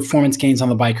your performance gains on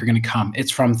the bike are going to come.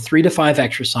 It's from 3 to 5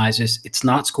 exercises. It's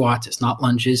not squats. It's not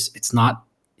lunges. It's not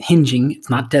hinging. It's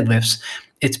not deadlifts.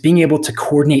 It's being able to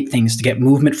coordinate things to get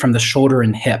movement from the shoulder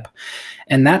and hip.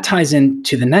 And that ties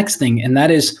into the next thing. And that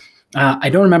is, I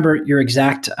don't remember your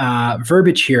exact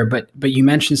verbiage here, but you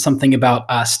mentioned something about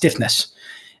stiffness.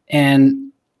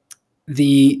 And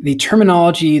the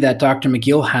terminology that Dr.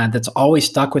 McGill had that's always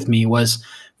stuck with me was,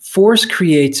 force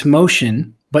creates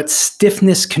motion, but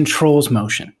stiffness controls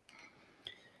motion.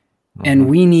 Mm-hmm. And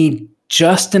we need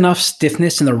just enough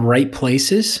stiffness in the right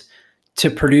places to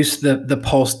produce the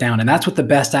pulse down. And that's what the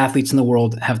best athletes in the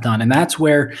world have done. And that's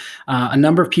where a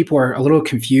number of people are a little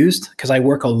confused, because I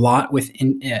work a lot with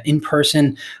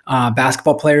in-person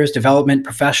basketball players, development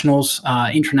professionals,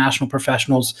 international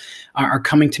professionals are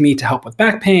coming to me to help with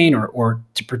back pain or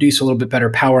to produce a little bit better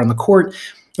power on the court.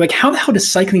 Like, how the hell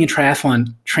does cycling and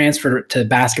triathlon transfer to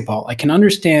basketball? I can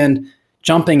understand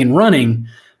jumping and running,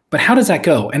 but how does that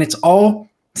go? And it's all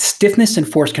stiffness and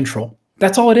force control.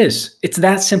 That's all it is. It's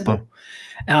that simple.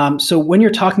 So when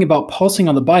you're talking about pulsing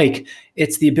on the bike,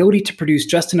 it's the ability to produce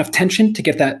just enough tension to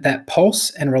get that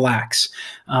pulse and relax.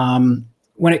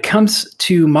 When it comes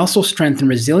to muscle strength and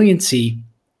resiliency,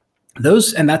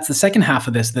 and that's the second half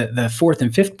of this, the fourth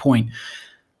and fifth point,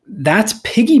 that's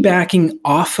piggybacking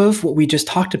off of what we just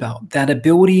talked about, that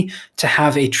ability to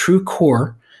have a true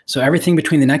core. So everything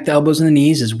between the neck, the elbows, and the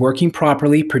knees is working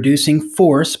properly, producing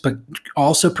force, but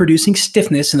also producing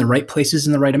stiffness in the right places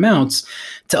in the right amounts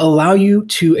to allow you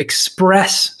to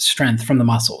express strength from the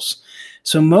muscles.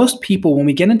 So most people, when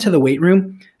we get into the weight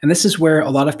room, and this is where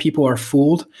a lot of people are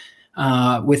fooled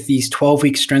with these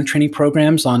 12-week strength training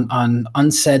programs on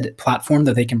unsaid platform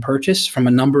that they can purchase from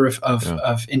a number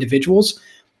of individuals.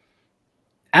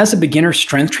 As a beginner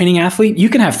strength training athlete, you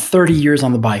can have 30 years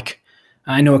on the bike.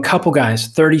 I know a couple guys,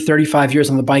 30, 35 years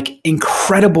on the bike,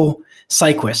 incredible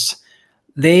cyclists.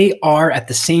 They are at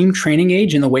the same training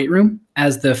age in the weight room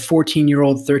as the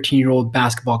 14-year-old, 13-year-old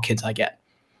basketball kids I get,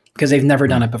 because they've never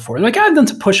done it before. Like, I've done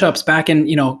some push-ups back in,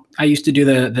 I used to do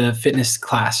the fitness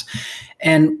class.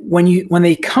 And when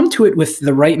they come to it with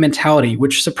the right mentality,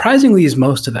 which surprisingly is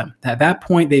most of them, at that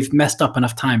point, they've messed up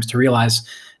enough times to realize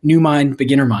new mind,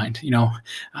 beginner mind,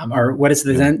 or what is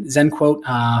the Zen quote?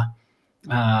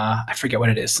 I forget what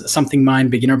it is. Something mind,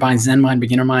 beginner mind, Zen mind,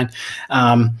 beginner mind.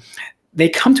 They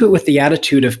come to it with the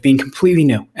attitude of being completely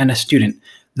new and a student.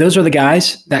 Those are the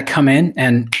guys that come in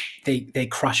and they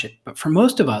crush it. But for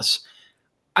most of us,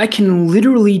 I can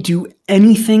literally do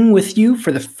anything with you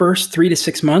for the first 3 to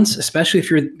 6 months, especially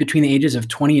if you're between the ages of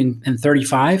 20 and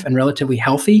 35 and relatively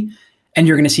healthy, and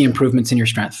you're going to see improvements in your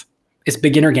strength. It's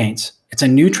beginner gains. It's a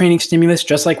new training stimulus,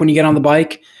 just like when you get on the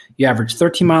bike. You average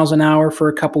 13 miles an hour for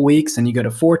a couple weeks, then you go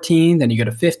to 14, then you go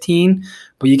to 15,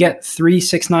 but you get 3,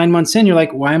 6, 9 months in, you're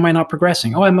like, why am I not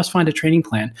progressing? Oh, I must find a training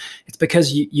plan. It's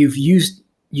because you've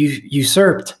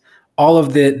usurped all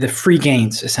of the free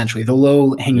gains, essentially, the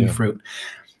low-hanging fruit.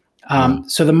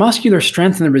 So the muscular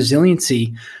strength and the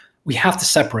resiliency, we have to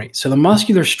separate. So the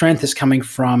muscular strength is coming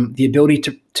from the ability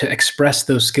to express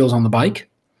those skills on the bike.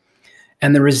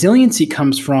 And the resiliency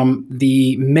comes from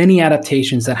the many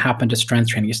adaptations that happen to strength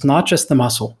training. It's not just the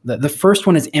muscle. The first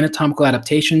one is anatomical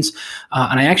adaptations.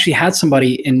 And I actually had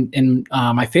somebody in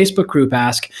my Facebook group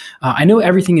ask, I know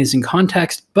everything is in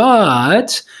context,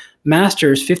 but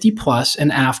masters 50 plus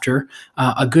and after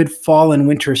a good fall and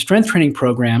winter strength training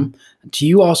program, do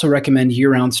you also recommend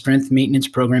year-round strength maintenance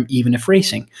program, even if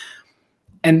racing?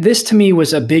 And this to me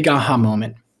was a big aha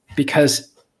moment, because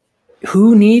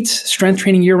who needs strength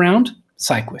training year-round?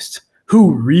 Cyclists.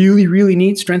 Who really, really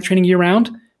needs strength training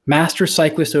year-round? Master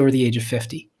cyclists over the age of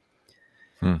 50.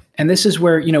 And this is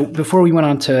where, before we went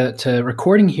on to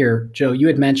recording here, Joe, you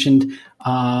had mentioned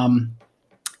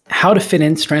how to fit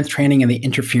in strength training and the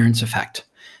interference effect.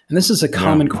 And this is a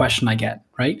common question I get,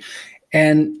 right?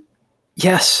 And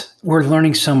Yes, we're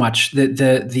learning so much.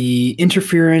 The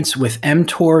interference with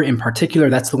mTOR in particular,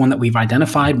 that's the one that we've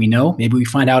identified. We know. Maybe we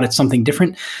find out it's something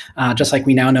different, just like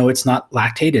we now know it's not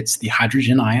lactate, it's the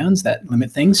hydrogen ions that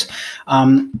limit things.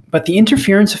 But the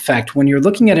interference effect, when you're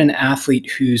looking at an athlete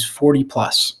who's 40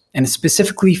 plus, and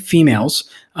specifically females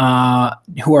who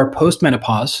are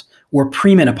postmenopause or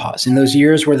premenopause, in those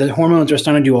years where the hormones are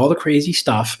starting to do all the crazy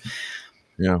stuff,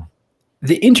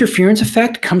 the interference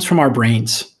effect comes from our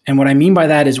brains. And what I mean by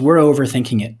that is we're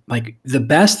overthinking it. Like the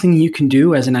best thing you can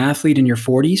do as an athlete in your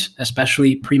 40s,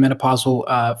 especially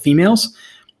premenopausal females,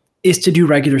 is to do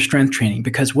regular strength training,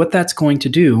 because what that's going to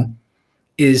do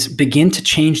is begin to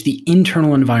change the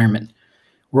internal environment.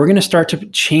 We're going to start to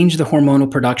change the hormonal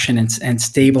production and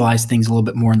stabilize things a little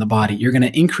bit more in the body. You're going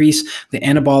to increase the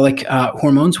anabolic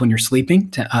hormones when you're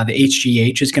sleeping. The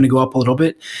HGH is going to go up a little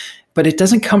bit, but it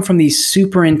doesn't come from these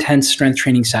super intense strength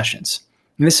training sessions.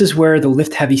 And this is where the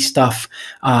lift heavy stuff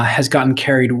has gotten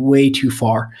carried way too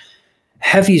far.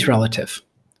 Heavy is relative,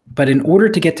 but in order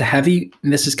to get to heavy,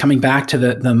 and this is coming back to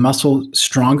the muscle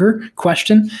stronger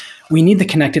question, we need the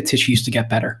connective tissues to get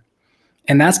better.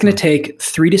 And that's going to take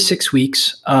 3 to 6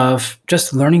 weeks of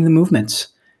just learning the movements.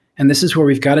 And this is where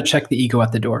we've got to check the ego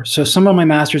at the door. So some of my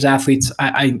master's athletes,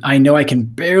 I know I can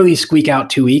barely squeak out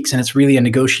 2 weeks, and it's really a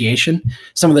negotiation.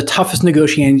 Some of the toughest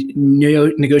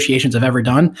negotiations I've ever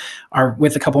done are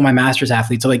with a couple of my master's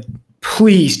athletes. They're like,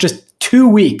 please, just 2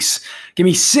 weeks. Give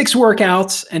me 6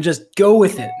 workouts and just go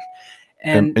with it.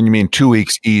 And you mean 2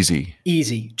 weeks easy?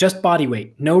 Easy, just body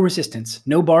weight, no resistance,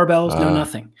 no barbells, no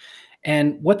nothing.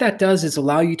 And what that does is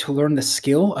allow you to learn the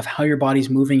skill of how your body's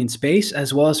moving in space,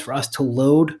 as well as for us to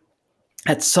load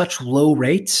at such low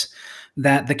rates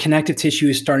that the connective tissue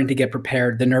is starting to get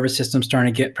prepared, the nervous system's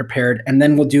starting to get prepared. And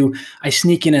then I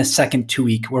sneak in a second 2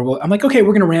 week where I'm like, okay,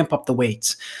 we're going to ramp up the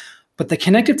weights. But the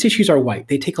connective tissues are white.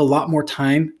 They take a lot more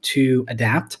time to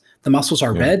adapt. The muscles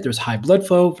are red. There's high blood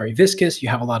flow, very viscous. You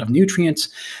have a lot of nutrients.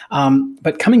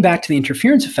 But coming back to the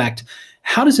interference effect,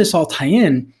 how does this all tie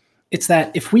in? It's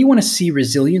that if we want to see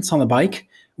resilience on the bike,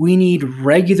 we need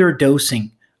regular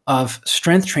dosing of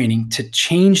strength training to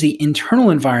change the internal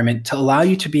environment to allow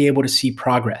you to be able to see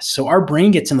progress. So our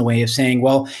brain gets in the way of saying,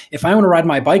 well, if I want to ride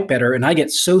my bike better and I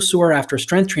get so sore after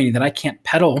strength training that I can't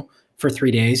pedal for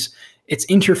 3 days, it's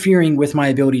interfering with my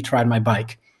ability to ride my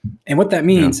bike. And what that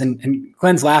means, and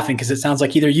Glenn's laughing because it sounds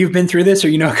like either you've been through this or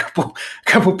you know a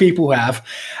couple people who have.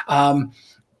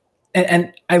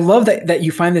 And I love that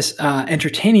you find this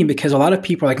entertaining, because a lot of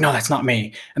people are like, no, that's not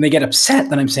me. And they get upset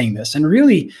that I'm saying this. And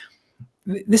really,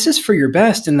 this is for your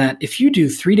best, in that if you do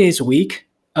 3 days a week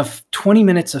of 20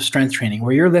 minutes of strength training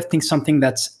where you're lifting something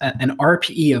that's an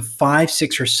RPE of 5,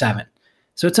 6, or 7.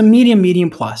 So it's a medium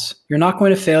plus. You're not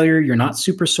going to failure. You're not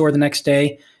super sore the next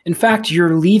day. In fact,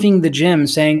 you're leaving the gym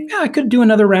saying, yeah, I could do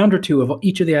another round or two of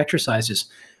each of the exercises.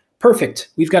 Perfect.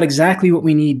 We've got exactly what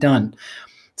we need done.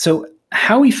 So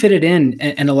how we fit it in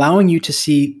and allowing you to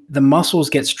see the muscles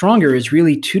get stronger is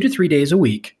really 2 to 3 days a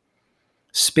week,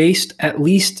 spaced at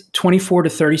least 24 to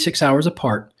 36 hours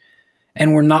apart,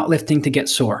 and we're not lifting to get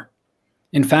sore.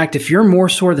 In fact, if you're more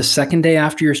sore the second day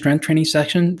after your strength training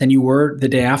session than you were the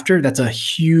day after, that's a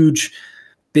huge,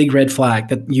 big red flag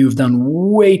that you've done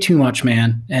way too much,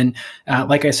 man. And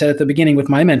like I said at the beginning with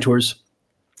my mentors,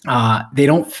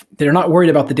 they're not worried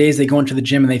about the days they go into the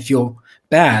gym and they feel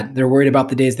bad. They're worried about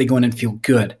the days they go in and feel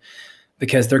good,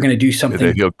 because they're going to do something.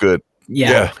 They feel good.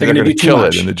 Yeah, they're going to kill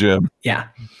it in the gym. Yeah.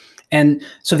 And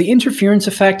so the interference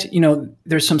effect,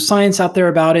 there's some science out there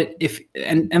about it.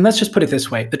 And let's just put it this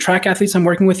way. The track athletes I'm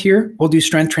working with here will do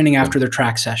strength training after their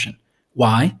track session.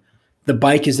 Why? The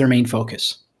bike is their main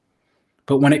focus.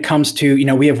 But when it comes to,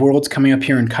 we have Worlds coming up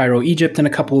here in Cairo, Egypt in a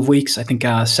couple of weeks, I think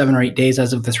 7 or 8 days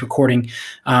as of this recording.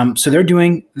 So they're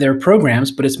doing their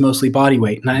programs, but it's mostly body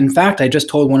weight. And in fact, I just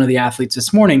told one of the athletes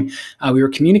this morning, we were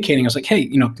communicating. I was like, hey,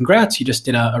 congrats. You just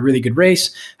did a really good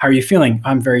race. How are you feeling?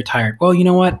 I'm very tired. Well, you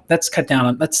know what? Let's cut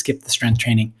down. Let's skip the strength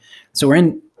training. So we're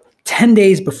in 10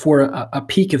 days before a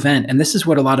peak event. And this is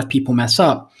what a lot of people mess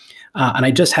up. And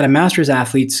I just had a master's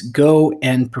athletes go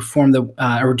and perform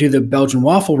or do the Belgian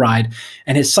waffle ride.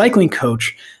 And his cycling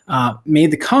coach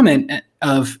made the comment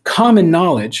of common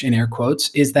knowledge, in air quotes,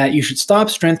 is that you should stop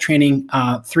strength training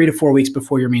 3 to 4 weeks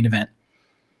before your main event.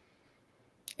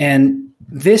 And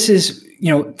this is,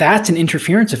 that's an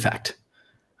interference effect.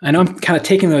 I know I'm kind of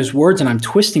taking those words and I'm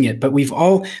twisting it, but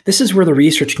this is where the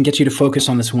research can get you to focus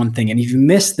on this one thing. And if you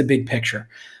miss the big picture,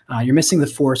 you're missing the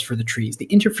forest for the trees. The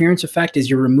interference effect is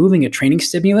you're removing a training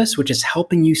stimulus, which is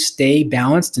helping you stay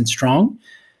balanced and strong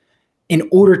in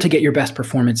order to get your best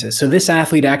performances. So this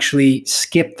athlete actually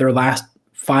skipped their last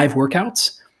 5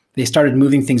 workouts They started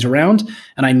moving things around,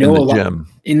 and I know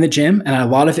in the gym, and a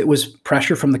lot of it was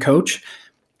pressure from the coach.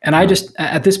 And I just,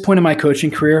 at this point in my coaching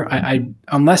career, I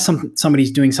unless somebody's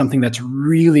doing something that's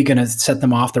really going to set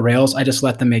them off the rails, I just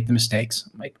let them make the mistakes.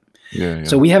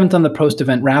 So we haven't done the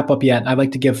post-event wrap-up yet. I'd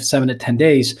like to give 7 to 10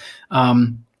 days,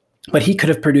 but he could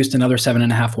have produced another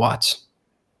 7.5 watts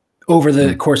over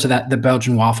the course of the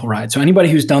Belgian waffle ride. So anybody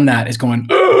who's done that is going,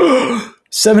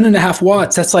 7.5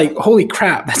 watts. That's like, holy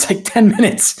crap. That's like 10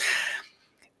 minutes.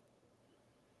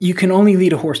 You can only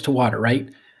lead a horse to water, right?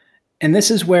 And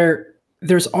this is where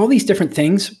there's all these different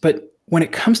things, but when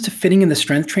it comes to fitting in the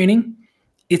strength training,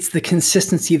 it's the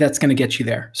consistency that's going to get you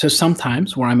there. So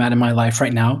sometimes where I'm at in my life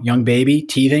right now, young baby,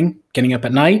 teething, getting up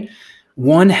at night,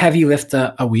 1 heavy lift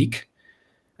a week,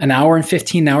 an hour and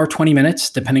 15, an hour, 20 minutes,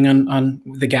 depending on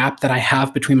the gap that I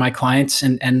have between my clients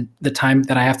and the time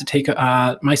that I have to take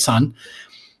my son.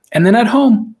 And then at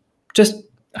home,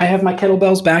 I have my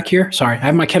kettlebells back here. I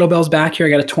have my kettlebells back here. I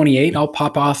got a 28. I'll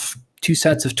pop off 2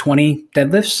 sets of 20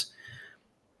 deadlifts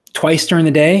twice during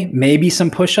the day, maybe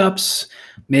some push-ups,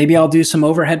 maybe I'll do some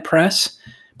overhead press,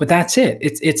 but that's it.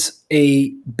 It's a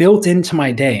built into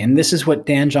my day. And this is what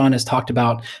Dan John has talked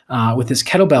about with his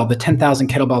kettlebell. The 10,000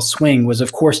 kettlebell swing was,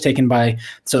 of course, taken by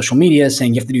social media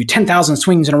saying you have to do 10,000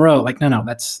 swings in a row. Like, no,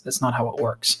 that's not how it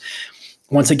works.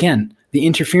 Once again, the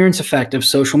interference effect of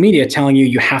social media telling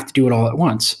you have to do it all at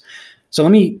once. So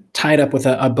let me tie it up with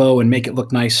a bow and make it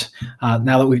look nice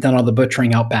now that we've done all the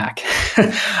butchering out back.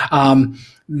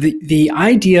 The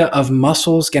idea of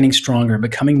muscles getting stronger,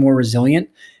 becoming more resilient,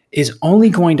 is only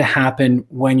going to happen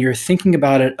when you're thinking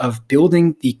about it of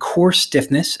building the core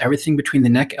stiffness, everything between the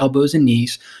neck, elbows, and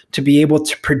knees, to be able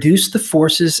to produce the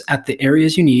forces at the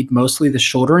areas you need, mostly the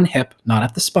shoulder and hip, not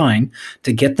at the spine,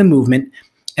 to get the movement,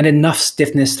 and enough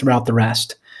stiffness throughout the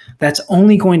rest. That's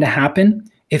only going to happen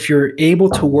if you're able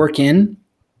to work in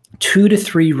 2 to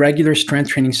 3 regular strength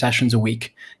training sessions a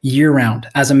week, year round.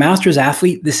 As a master's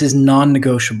athlete, this is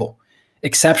non-negotiable.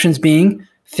 Exceptions being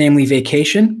family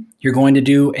vacation. You're going to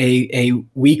do a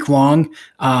week-long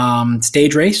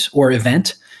stage race or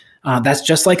event. That's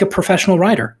just like a professional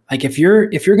rider. Like if you're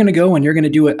going to go and you're going to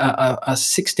do a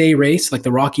 6-day race, like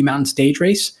the Rocky Mountain stage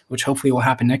race, which hopefully will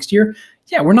happen next year.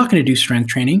 Yeah, we're not going to do strength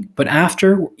training, but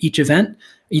after each event,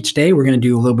 each day, we're going to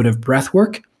do a little bit of breath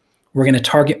work. We're going to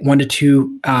target 1 to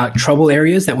 2 trouble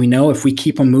areas that we know if we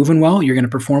keep them moving well, you're going to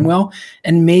perform well.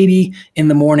 And maybe in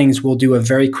the mornings, we'll do a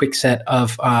very quick set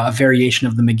of a variation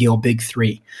of the McGill Big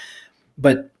 3.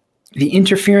 But the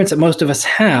interference that most of us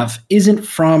have isn't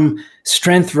from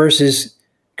strength versus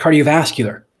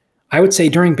cardiovascular. I would say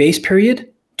during base period,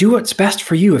 do what's best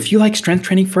for you. If you like strength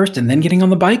training first and then getting on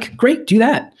the bike, great, do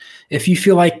that. If you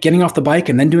feel like getting off the bike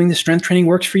and then doing the strength training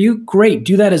works for you, great,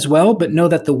 do that as well. But know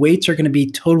that the weights are going to be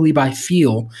totally by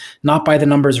feel, not by the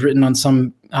numbers written on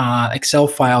some Excel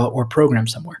file or program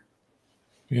somewhere.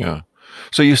 Yeah.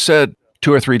 So you said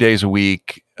 2 or 3 days a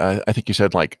week. I think you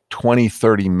said like 20,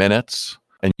 30 minutes,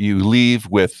 and you leave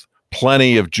with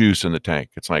plenty of juice in the tank.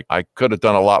 It's like, I could have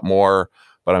done a lot more,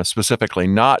 but I'm specifically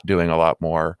not doing a lot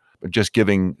more. Just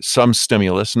giving some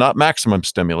stimulus, not maximum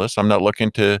stimulus. I'm not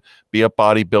looking to be a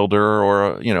bodybuilder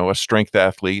or a strength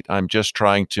athlete. I'm just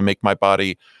trying to make my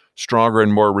body stronger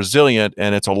and more resilient,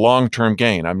 and it's a long-term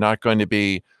gain. I'm not going to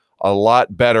be a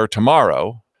lot better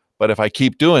tomorrow, but if I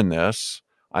keep doing this,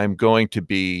 I'm going to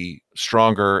be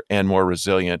stronger and more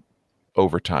resilient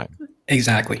over time.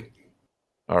 Exactly.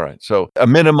 All right. So a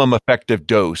minimum effective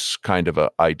dose kind of an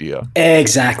idea.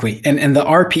 Exactly. And the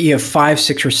RPE of 5,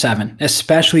 6, or 7,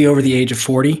 especially over the age of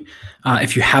 40,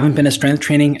 if you haven't been a strength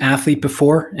training athlete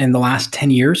before in the last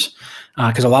 10 years,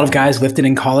 because a lot of guys lifted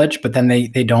in college, but then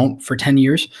they don't for 10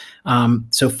 years.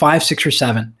 So 5, 6, or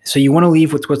 7. So you want to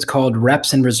leave with what's called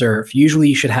reps in reserve. Usually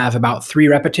you should have about 3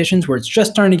 repetitions where it's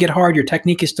just starting to get hard. Your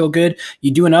technique is still good.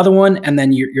 You do another one, and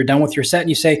then you're done with your set, and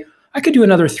you say, I could do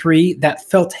another 3 that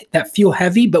feel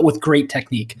heavy, but with great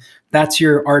technique. That's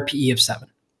your RPE of 7.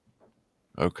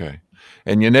 Okay.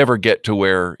 And you never get to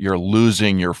where you're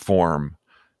losing your form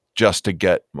just to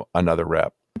get another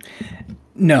rep.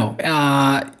 No.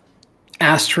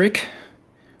 Asterisk.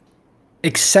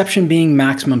 Exception being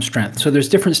maximum strength. So there's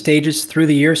different stages through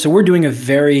the year. So we're doing a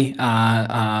very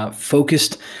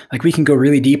focused, like we can go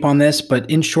really deep on this, but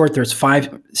in short, there's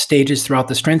 5 stages throughout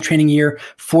the strength training year,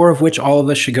 4 of which all of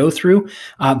us should go through.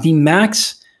 The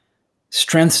max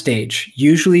strength stage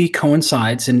usually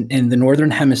coincides in the Northern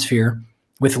Hemisphere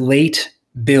with late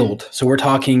build. So we're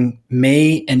talking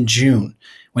May and June.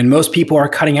 When most people are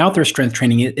cutting out their strength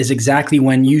training, it is exactly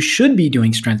when you should be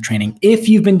doing strength training if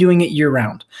you've been doing it year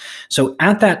round. So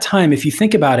at that time, if you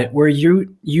think about it, where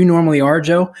you normally are,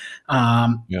 Joe,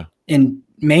 in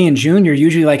May and June, you're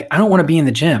usually like, I don't want to be in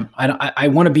the gym. I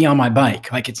want to be on my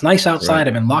bike. Like, it's nice outside. Right.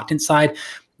 I've been locked inside.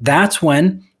 That's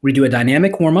when we do a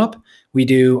dynamic warm up. We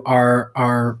do our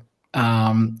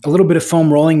a little bit of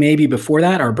foam rolling maybe before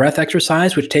that, our breath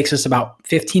exercise, which takes us about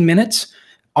 15 minutes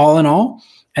all in all.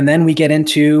 And then we get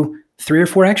into 3 or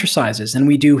 4 exercises, and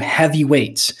we do heavy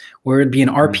weights where it'd be an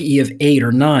RPE of 8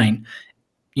 or 9.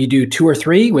 You do 2 or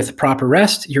 3 with proper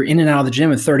rest. You're in and out of the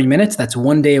gym in 30 minutes. That's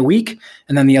 1 day a week.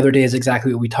 And then the other day is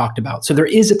exactly what we talked about. So there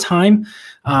is a time,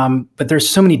 but there's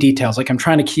so many details. Like, I'm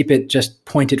trying to keep it just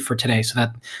pointed for today so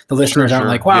that the listeners aren't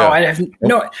like, wow, I have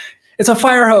no, it's a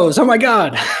fire hose. Oh my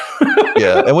God.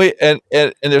 Yeah. And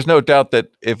there's no doubt that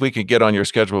if we could get on your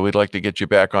schedule, we'd like to get you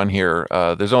back on here.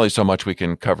 There's only so much we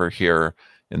can cover here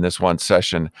in this one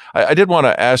session. I did want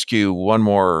to ask you one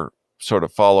more sort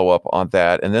of follow up on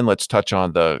that, and then let's touch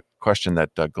on the question that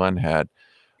Glenn had.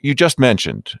 You just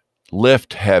mentioned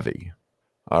lift heavy.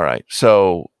 All right.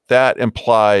 So that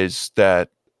implies that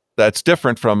that's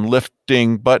different from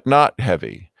lifting but not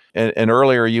heavy. And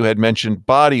earlier you had mentioned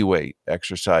body weight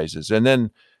exercises. And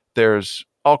then there's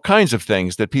all kinds of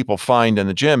things that people find in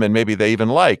the gym, and maybe they even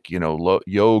like,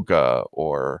 yoga,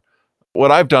 or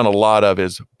what I've done a lot of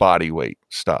is body weight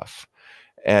stuff.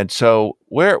 And so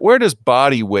where does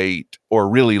body weight or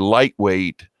really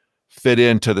lightweight fit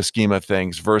into the scheme of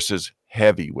things versus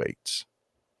heavy weights?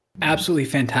 Absolutely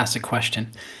fantastic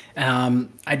question.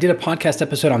 I did a podcast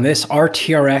episode on this,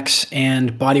 RTRX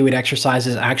and bodyweight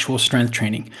exercises, actual strength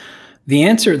training. The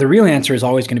real answer is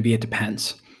always going to be it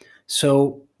depends.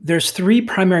 So there's 3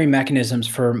 primary mechanisms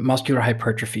for muscular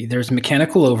hypertrophy. There's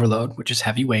mechanical overload, which is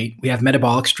heavy weight. We have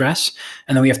metabolic stress,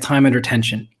 and then we have time under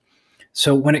tension.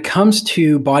 So when it comes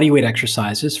to bodyweight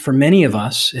exercises, for many of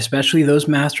us, especially those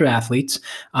master athletes,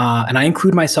 and I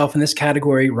include myself in this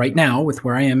category right now with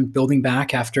where I am building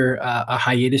back after a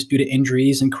hiatus due to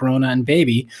injuries and Corona and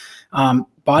baby,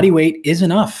 bodyweight is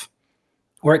enough,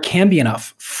 or it can be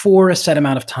enough for a set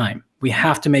amount of time. We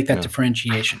have to make that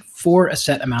differentiation for a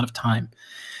set amount of time.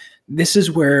 This is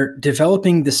where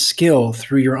developing the skill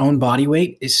through your own body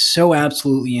weight is so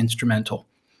absolutely instrumental.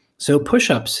 So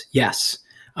push-ups, yes.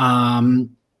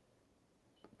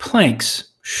 Planks,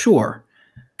 sure.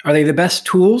 Are they the best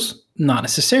tools? Not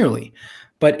necessarily.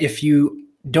 But if you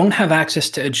don't have access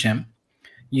to a gym,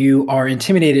 you are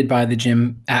intimidated by the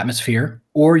gym atmosphere,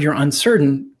 or you're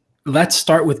uncertain, let's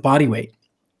start with body weight.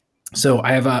 So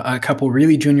I have a couple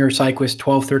really junior cyclists,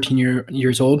 12, 13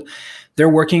 years old. They're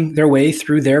working their way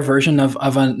through their version of a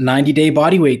 90-day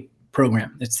body weight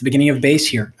program. It's the beginning of base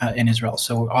here in Israel.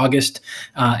 So August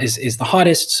is the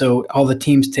hottest. So all the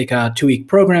teams take a 2-week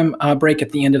program break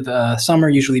at the end of the summer,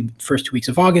 usually first 2 weeks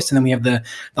of August. And then we have the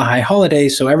high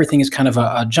holidays. So everything is kind of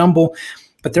a jumble,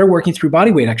 but they're working through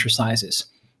bodyweight exercises.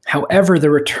 However, the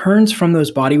returns from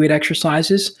those bodyweight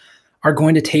exercises are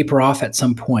going to taper off at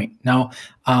some point. Now,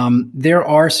 there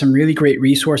are some really great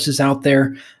resources out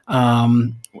there.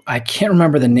 I can't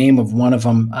remember the name of one of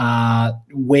them.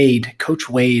 Coach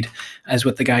Wade is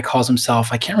what the guy calls himself.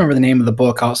 I can't remember the name of the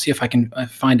book. I'll see if I can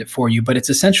find it for you. But it's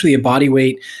essentially a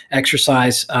bodyweight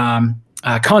exercise,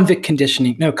 convict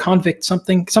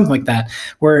something like that,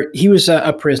 where he was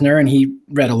a prisoner and he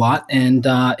read a lot. And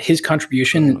his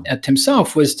contribution to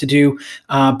himself was to do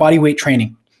bodyweight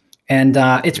training. And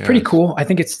it's pretty cool. I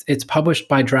think it's published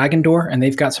by Dragon Door, and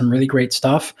they've got some really great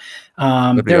stuff.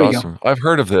 That'd be awesome. I've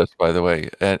heard of this, by the way.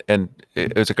 And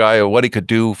it's a guy, what he could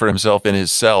do for himself in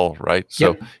his cell, right?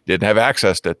 So he didn't have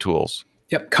access to tools.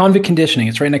 Yep. Convict conditioning.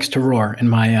 It's right next to Roar in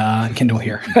my Kindle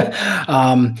here.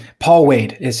 Paul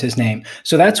Wade is his name.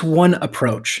 So that's one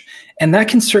approach, and that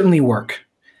can certainly work.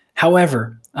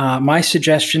 However, my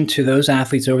suggestion to those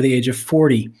athletes over the age of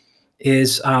 40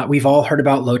 is we've all heard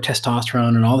about low testosterone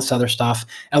and all this other stuff.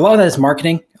 A lot of that is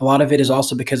marketing. A lot of it is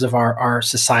also because of our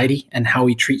society and how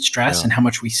we treat stress and how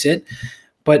much we sit.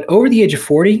 But over the age of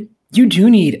 40, you do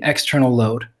need external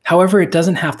load. However, it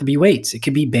doesn't have to be weights. It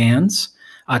could be bands.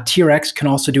 TRX can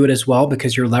also do it as well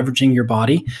because you're leveraging your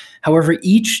body. However,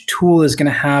 each tool is going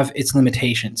to have its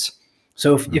limitations.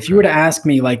 So if you were to ask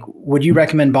me, like, would you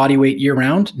recommend body weight year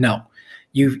round? No.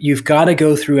 You've got to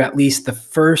go through at least the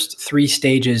first 3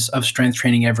 stages of strength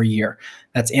training every year.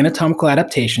 That's anatomical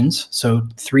adaptations, so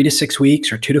 3 to 6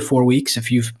 weeks or 2 to 4 weeks if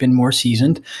you've been more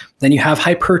seasoned. Then you have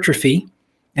hypertrophy.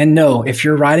 And no, if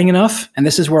you're riding enough, and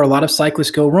this is where a lot of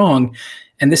cyclists go wrong,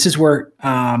 and this is where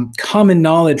common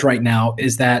knowledge right now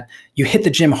is that you hit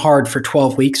the gym hard for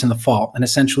 12 weeks in the fall, and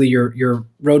essentially your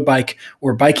road bike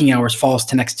or biking hours falls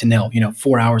to next to nil,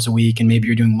 4 hours a week, and maybe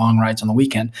you're doing long rides on the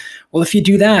weekend. Well, if you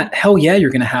do that, hell yeah,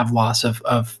 you're going to have loss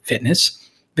of fitness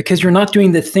because you're not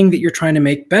doing the thing that you're trying to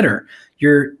make better.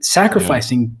 you're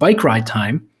sacrificing bike ride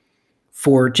time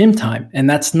for gym time. And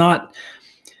that's not,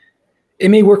 it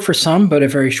may work for some, but a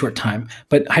very short time.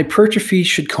 But hypertrophy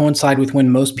should coincide with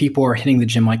when most people are hitting the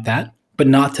gym like that, but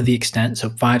not to the extent.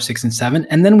 So 5, 6, and 7.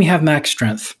 And then we have max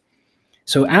strength.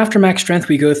 So after max strength,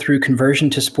 we go through conversion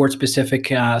to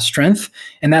sport-specific strength,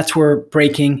 and that's where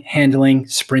braking, handling,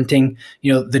 sprinting,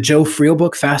 the Joe Friel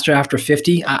book, Faster After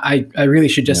 50. I really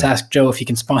should just ask Joe if he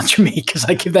can sponsor me, because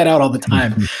I give that out all the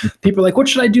time. People are like, what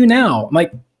should I do now? I'm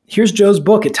like, here's Joe's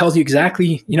book. It tells you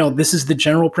exactly, this is the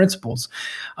general principles,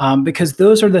 because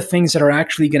those are the things that are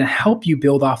actually going to help you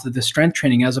build off of the strength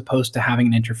training as opposed to having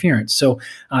an interference. So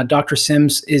Dr.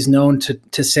 Sims is known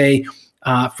to say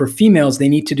for females, they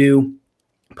need to do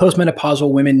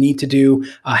postmenopausal women need to do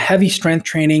heavy strength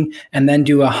training and then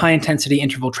do a high intensity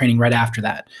interval training right after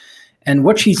that. And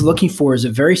what she's looking for is a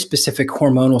very specific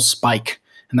hormonal spike.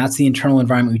 And that's the internal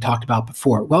environment we talked about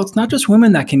before. Well, it's not just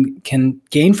women that can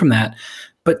gain from that,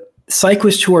 but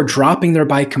cyclists who are dropping their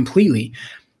bike completely.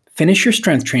 Finish your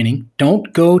strength training.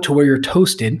 Don't go to where you're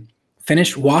toasted.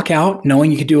 Finish, walk out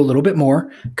knowing you could do a little bit more.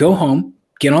 Go home,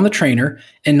 get on the trainer,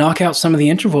 and knock out some of the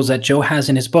intervals that Joe has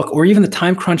in his book, or even the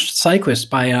Time Crunched Cyclist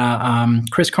by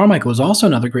Chris Carmichael is also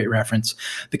another great reference,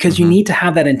 because you need to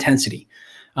have that intensity.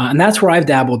 And that's where I've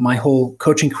dabbled my whole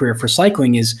coaching career for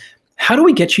cycling is, how do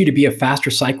we get you to be a faster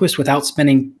cyclist without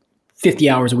spending 50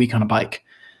 hours a week on a bike?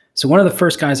 So one of the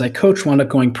first guys I coached wound up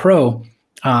going pro,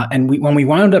 and when we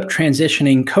wound up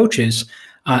transitioning coaches,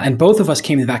 and both of us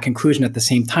came to that conclusion at the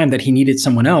same time that he needed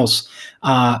someone else,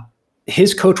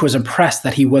 his coach was impressed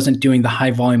that he wasn't doing the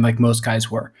high volume like most guys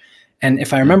were. And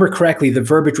if I remember correctly, the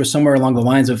verbiage was somewhere along the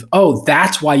lines of, oh,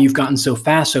 that's why you've gotten so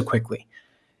fast so quickly.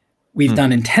 We've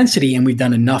done intensity and we've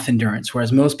done enough endurance,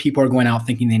 whereas most people are going out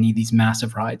thinking they need these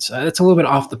massive rides. That's a little bit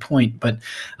off the point, but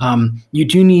you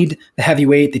do need the heavy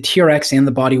weight. The TRX and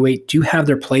the body weight do have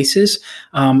their places,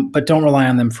 but don't rely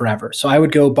on them forever. So I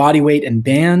would go body weight and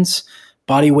bands,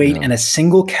 body weight and a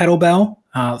single kettlebell.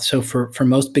 So for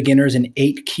most beginners, an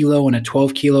 8 kilo and a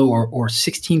 12 kilo or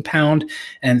 16 pound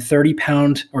and 30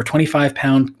 pound or 25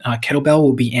 pound kettlebell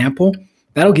will be ample.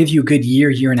 That'll give you a good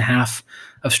year and a half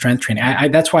of strength training.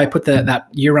 That's why I put that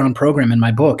year-round program in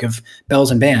my book of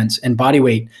bells and bands, and body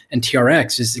weight and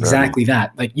TRX is exactly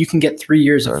that. Like, you can get 3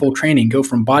 years of full training, go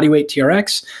from body weight,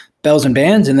 TRX, bells and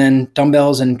bands, and then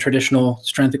dumbbells and traditional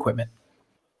strength equipment.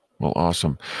 Well,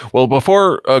 awesome. Well,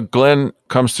 before Glenn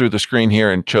comes through the screen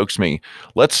here and chokes me,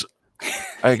 we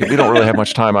don't really have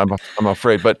much time, I'm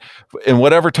afraid, but in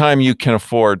whatever time you can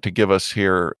afford to give us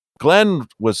here, Glenn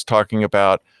was talking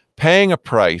about paying a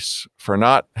price for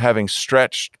not having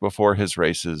stretched before his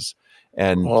races,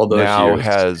 and all those now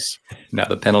years. Now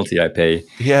the penalty I pay.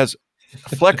 He has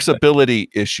flexibility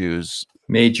issues.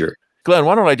 Major. Glenn,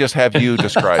 why don't I just have you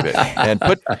describe it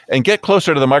and get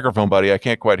closer to the microphone, buddy? I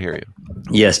can't quite hear you.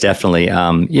 Yes, definitely.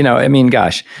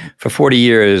 Gosh, for 40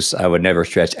 years, I would never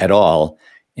stretch at all.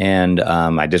 And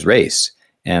I just race.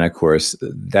 And of course,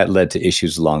 that led to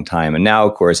issues a long time. And now,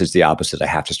 of course, it's the opposite. I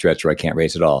have to stretch or I can't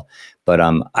race at all. But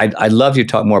I'd love you to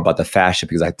talk more about the fascia,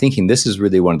 because I'm thinking this is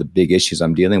really one of the big issues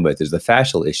I'm dealing with is the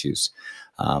fascial issues.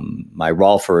 My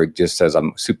Rolfer just says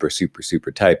I'm super, super,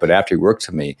 super tight. But after he works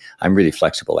with me, I'm really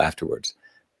flexible afterwards.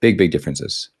 Big, big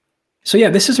differences. So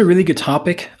yeah, this is a really good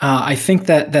topic. I think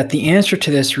that the answer to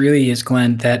this really is,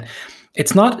 Glenn, that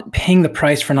it's not paying the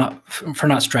price for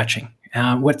not stretching.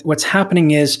 What's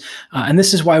happening is, and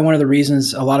this is why one of the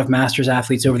reasons a lot of masters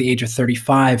athletes over the age of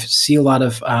 35 see a lot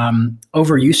of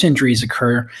overuse injuries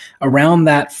occur around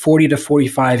that 40 to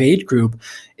 45 age group,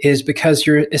 is because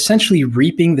you're essentially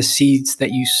reaping the seeds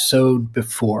that you sowed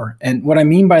before. And what I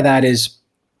mean by that is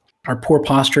our poor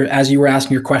posture. As you were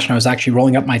asking your question, I was actually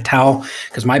rolling up my towel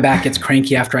because my back gets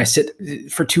cranky after I sit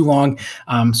for too long.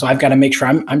 So I've got to make sure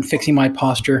I'm fixing my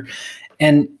posture.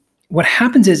 And what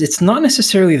happens is, it's not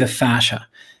necessarily the fascia.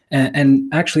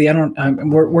 And actually,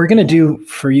 we're going to do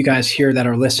for you guys here that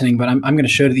are listening, but I'm going to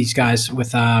show to these guys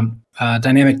with a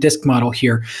dynamic disc model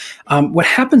here. What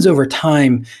happens over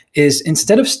time is,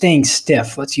 instead of staying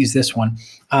stiff, let's use this one,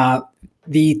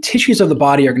 the tissues of the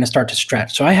body are going to start to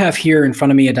stretch. So I have here in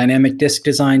front of me a dynamic disc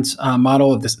designs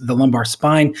model of the lumbar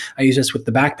spine. I use this with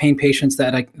the back pain patients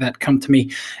that come to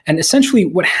me. And essentially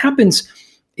what happens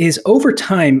is, over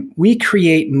time, we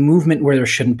create movement where there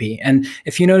shouldn't be. And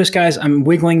if you notice, guys, I'm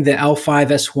wiggling the L5,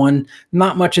 S1.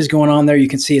 Not much is going on there. You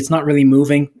can see it's not really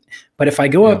moving. But if I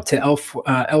go up to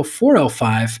L4,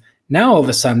 L5, now all of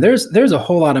a sudden, there's a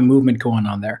whole lot of movement going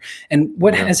on there. And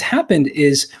what has happened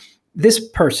is, this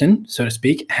person, so to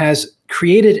speak, has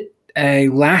created a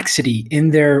laxity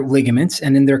in their ligaments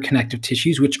and in their connective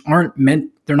tissues, which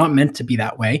They're not meant to be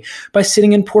that way, by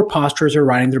sitting in poor postures or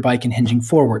riding their bike and hinging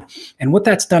forward. And what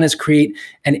that's done is create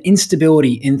an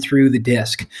instability in through the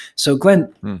disc. So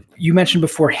Glenn, you mentioned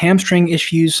before hamstring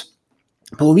issues.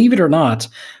 Believe it or not,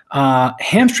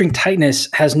 hamstring tightness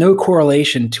has no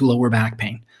correlation to lower back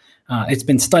pain. It's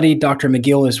been studied. Dr.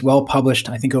 McGill is well published,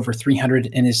 I think over 300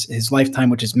 in his lifetime,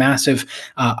 which is massive.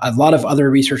 A lot of other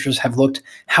researchers have looked.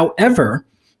 However,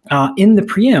 in the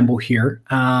preamble here,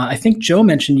 I think Joe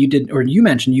mentioned you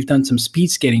mentioned you've done some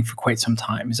speed skating for quite some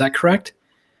time. Is that correct?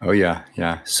 Oh, yeah.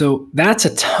 So that's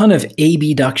a ton of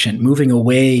abduction, moving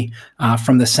away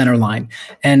from the center line.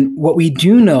 And what we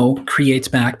do know creates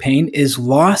back pain is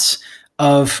loss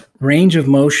of range of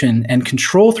motion and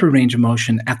control through range of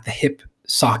motion at the hip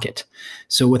socket.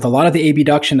 So with a lot of the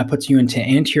abduction, that puts you into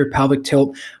anterior pelvic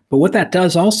tilt. But what that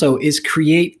does also is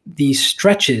create these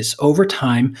stretches over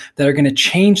time that are going to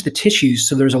change the tissues.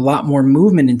 So there's a lot more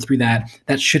movement in through that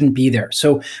shouldn't be there.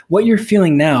 So what you're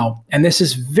feeling now, and this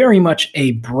is very much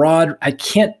a broad, I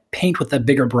can't paint with a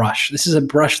bigger brush. This is a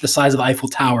brush the size of the Eiffel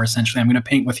Tower, essentially, I'm going to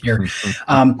paint with here.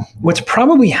 What's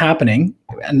probably happening,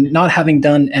 and not having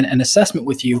done an assessment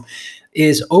with you,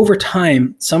 is over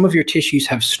time, some of your tissues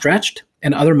have stretched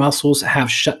and other muscles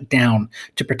have shut down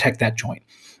to protect that joint.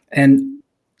 And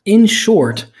in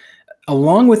short,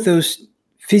 along with those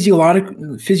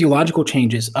physiological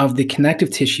changes of the connective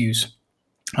tissues,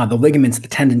 the ligaments, the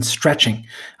tendons stretching,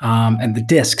 and the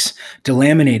discs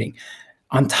delaminating,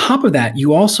 on top of that,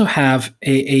 you also have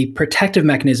a protective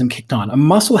mechanism kicked on. A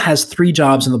muscle has 3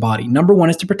 jobs in the body. Number 1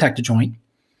 is to protect a joint.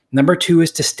 Number 2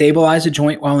 is to stabilize a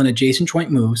joint while an adjacent joint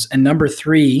moves. And number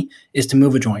 3 is to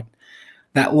move a joint.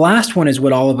 That last one is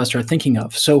what all of us are thinking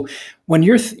of. So when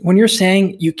you're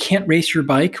saying you can't race your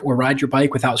bike or ride your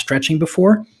bike without stretching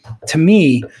before, to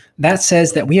me, that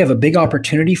says that we have a big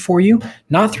opportunity for you,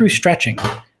 not through stretching,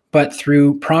 but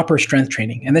through proper strength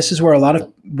training. And this is where a lot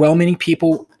of well-meaning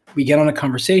people, we get on a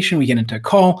conversation, we get into a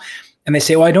call, and they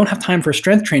say, well, I don't have time for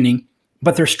strength training,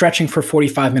 but they're stretching for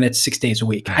 45 minutes, 6 days a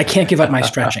week. I can't give up my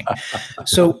stretching.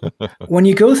 So when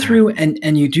you go through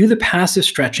and you do the passive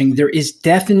stretching, there is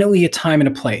definitely a time and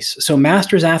a place. So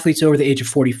masters athletes over the age of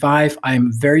 45, I'm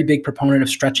a very big proponent of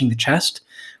stretching the chest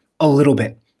a little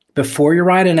bit before your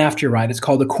ride and after your ride. It's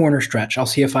called a corner stretch. I'll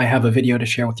see if I have a video to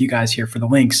share with you guys here for the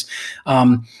links.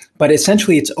 But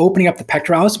essentially it's opening up the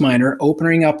pectoralis minor,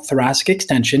 opening up thoracic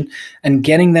extension, and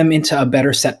getting them into a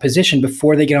better set position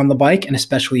before they get on the bike, and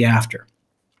especially after.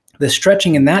 The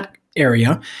stretching in that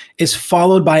area is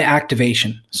followed by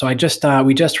activation. So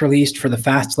we just released for the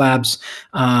Fast Labs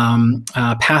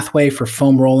pathway for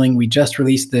foam rolling. We just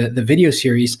released the video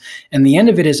series, and the end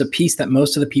of it is a piece that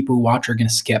most of the people who watch are going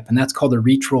to skip, and that's called a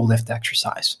reach, roll, lift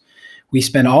exercise. We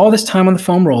spend all this time on the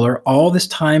foam roller, all this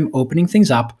time opening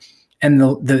things up, and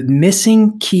the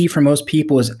missing key for most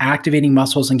people is activating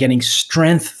muscles and getting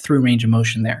strength through range of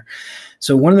motion there.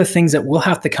 So one of the things that we'll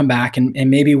have to come back, and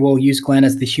maybe we'll use Glenn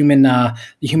as the human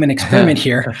experiment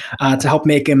here to help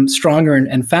make him stronger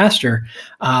and faster.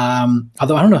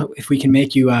 Although I don't know if we can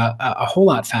make you a whole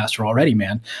lot faster already,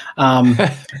 man.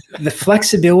 The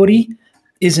flexibility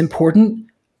is important,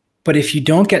 but if you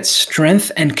don't get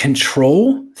strength and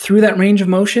control through that range of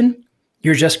motion,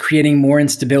 you're just creating more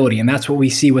instability. And that's what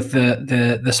we see with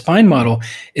the spine model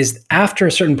is after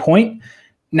a certain point,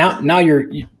 now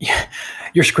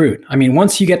you're screwed. I mean,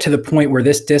 once you get to the point where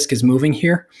this disc is moving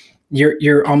here,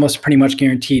 you're almost pretty much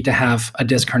guaranteed to have a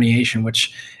disc herniation,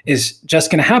 which is just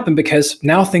going to happen because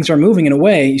now things are moving in a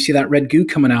way. You see that red goo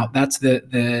coming out. That's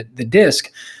the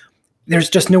disc. There's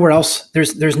just nowhere else.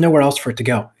 There's nowhere else for it to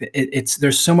go.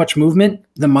 There's so much movement,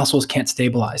 the muscles can't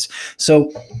stabilize.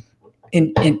 So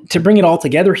to bring it all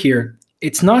together here,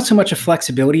 it's not so much a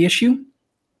flexibility issue,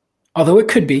 although it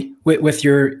could be with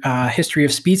your history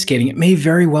of speed skating. It may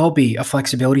very well be a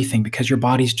flexibility thing because your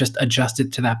body's just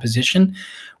adjusted to that position.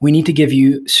 We need to give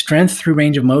you strength through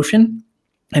range of motion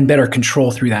and better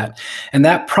control through that. And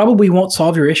that probably won't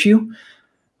solve your issue.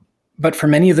 But for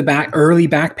many of the early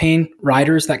back pain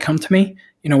riders that come to me,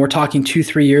 we're talking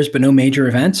 2-3 years, but no major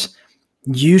events.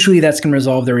 Usually that's going to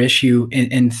resolve their issue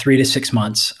in 3 to 6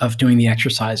 months of doing the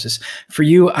exercises. For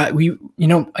you,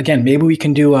 again, maybe we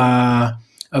can do a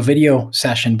video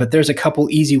session, but there's a couple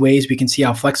easy ways we can see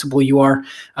how flexible you are.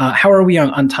 How are we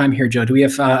on time here, Joe? Do we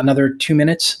have another 2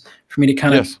 minutes for me to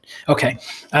kind of? Yes. Okay.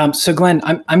 So Glenn,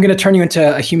 I'm going to turn you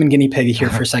into a human guinea pig here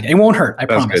for a second. It won't hurt, I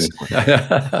promise.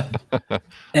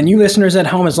 And you listeners at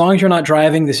home, as long as you're not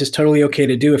driving, this is totally okay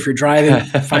to do. If you're driving,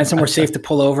 find somewhere safe to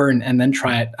pull over and then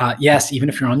try it. Yes, even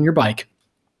if you're on your bike.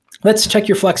 Let's check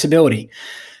your flexibility.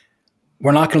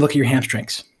 We're not going to look at your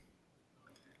hamstrings.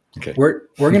 Okay. We're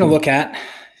going to look at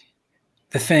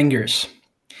the fingers.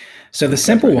 So the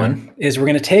simple one is we're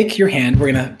going to take your hand,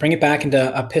 we're going to bring it back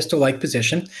into a pistol-like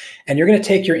position, and you're going to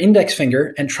take your index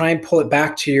finger and try and pull it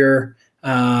back to your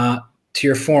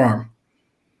forearm.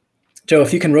 Joe,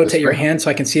 if you can rotate your hand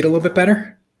so I can see it a little bit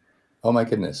better. Oh my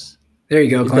goodness. There you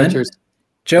go, Glenn.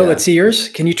 Joe, let's see yours.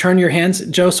 Can you turn your hands,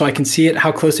 Joe, so I can see it,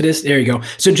 how close it is? There you go.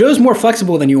 So Joe's more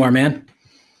flexible than you are, man.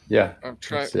 Yeah. I'm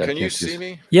trying. Can you see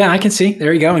me? Yeah, I can see.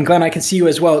 There you go. And Glenn, I can see you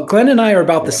as well. Glenn and I are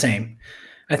about the same.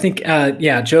 I think,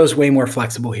 Joe's way more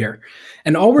flexible here.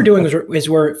 And all we're doing is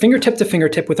we're fingertip to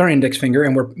fingertip with our index finger,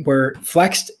 and we're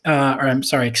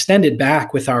extended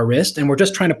back with our wrist, and we're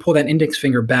just trying to pull that index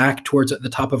finger back towards the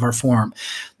top of our forearm.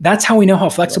 That's how we know how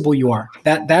flexible you are.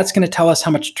 That's going to tell us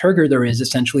how much turgor there is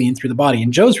essentially in through the body.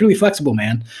 And Joe's really flexible,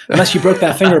 man, unless you broke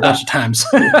that finger a bunch of times.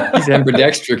 He's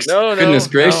ambidextrous. Goodness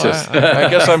gracious.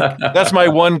 I guess that's my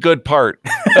one good part.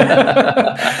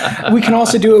 We can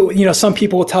also do it. Some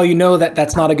people will tell you, no,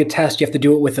 that's not a good test. You have to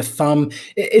do it with a thumb.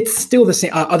 It's still the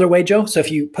same other way, Joe. So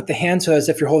if you put the hand so as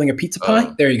if you're holding a pizza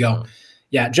pie, there you go.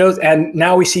 Yeah, Joe's, and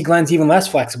now we see Glenn's even less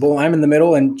flexible. I'm in the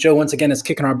middle, and Joe once again is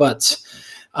kicking our butts.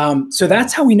 So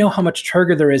that's how we know how much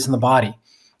turgor there is in the body.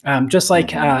 Just like,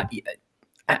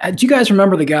 do you guys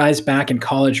remember the guys back in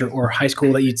college or high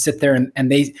school that you'd sit there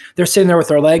and they're sitting there with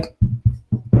their leg?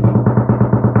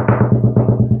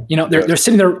 They're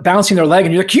sitting there balancing their leg,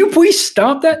 and you're like, "Can you please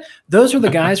stop that?" Those are the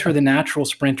guys who are the natural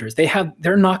sprinters.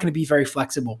 They're not going to be very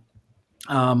flexible.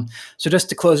 So just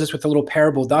to close this with a little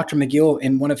parable, Dr. McGill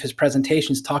in one of his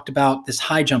presentations talked about this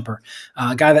high jumper,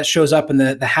 a guy that shows up in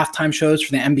the halftime shows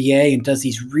for the NBA and does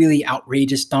these really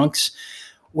outrageous dunks.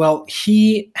 Well,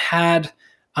 he had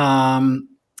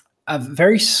a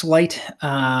very slight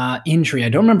injury. I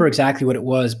don't remember exactly what it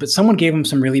was, but someone gave him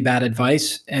some really bad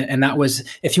advice. And that was,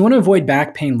 if you want to avoid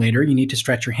back pain later, you need to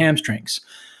stretch your hamstrings.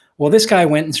 Well, this guy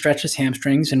went and stretched his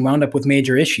hamstrings and wound up with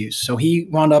major issues. So he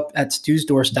wound up at Stu's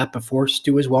doorstep before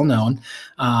Stu is well known,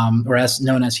 or as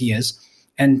known as he is.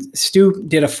 And Stu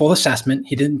did a full assessment.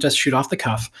 He didn't just shoot off the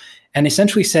cuff, and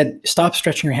essentially said, "Stop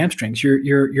stretching your hamstrings.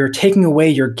 You're taking away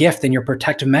your gift and your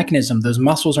protective mechanism. Those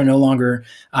muscles are no longer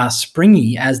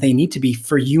springy as they need to be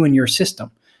for you and your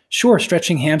system. Sure,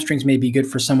 stretching hamstrings may be good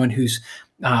for someone who's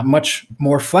much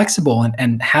more flexible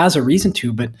and has a reason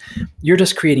to, but you're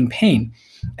just creating pain."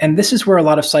 And this is where a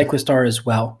lot of cyclists are as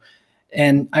well.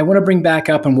 And I want to bring back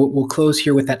up, and we'll close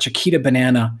here with that Chiquita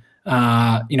banana,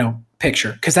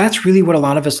 picture, because that's really what a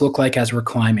lot of us look like as we're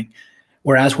climbing,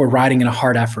 or as we're riding in a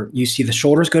hard effort. You see the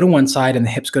shoulders go to one side and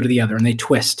the hips go to the other, and they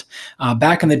twist.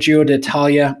 Back in the Giro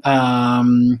d'Italia,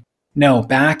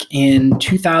 back in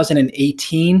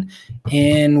 2018,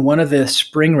 in one of the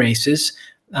spring races,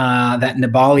 that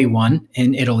Nibali won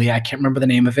in Italy. I can't remember the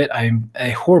name of it. I'm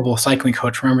a horrible cycling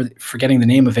coach, forgetting the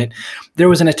name of it. There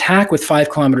was an attack with 5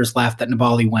 kilometers left that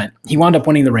Nibali went. He wound up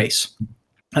winning the race.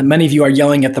 And many of you are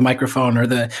yelling at the microphone or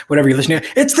the whatever you're listening to.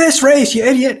 "It's this race, you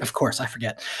idiot." Of course, I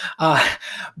forget.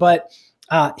 But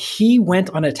he went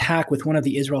on attack with one of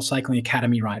the Israel Cycling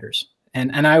Academy riders.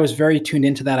 And I was very tuned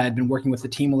into that. I had been working with the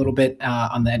team a little bit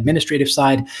on the administrative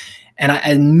side. And I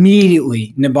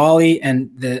immediately, Nibali and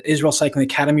the Israel Cycling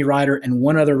Academy rider and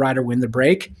one other rider win the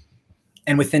break.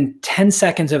 And within 10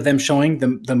 seconds of them showing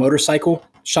the motorcycle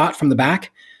shot from the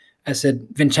back, I said,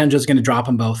 "Vincenzo's going to drop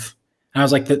them both." And I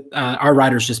was like, our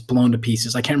rider's just blown to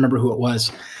pieces. I can't remember who it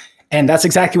was. And that's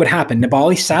exactly what happened.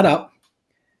 Nibali sat up,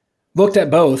 looked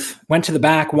at both, went to the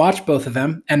back, watched both of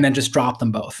them, and then just dropped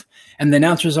them both. And the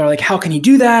announcers are like, "How can he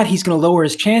do that? He's going to lower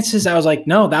his chances." I was like,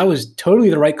 no, that was totally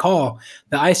the right call.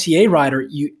 The ICA rider,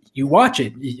 you watch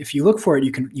it. If you look for it,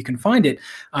 you can find it.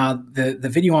 The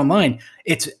video online,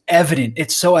 it's evident.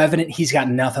 It's so evident he's got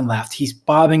nothing left. He's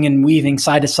bobbing and weaving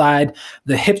side to side.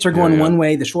 The hips are going one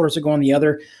way, the shoulders are going the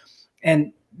other.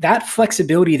 And that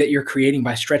flexibility that you're creating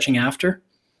by stretching after,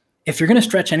 if you're going to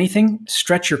stretch anything,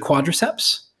 stretch your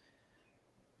quadriceps,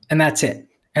 and that's it.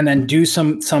 And then do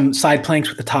some side planks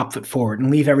with the top foot forward and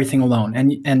leave everything alone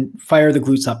and fire the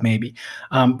glutes up maybe.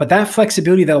 But that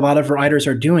flexibility that a lot of riders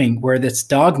are doing, where this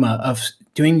dogma of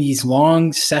doing these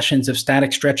long sessions of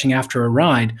static stretching after a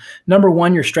ride, number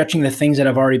one, you're stretching the things that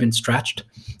have already been stretched.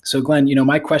 So Glenn,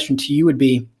 my question to you would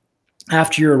be,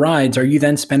 after your rides, are you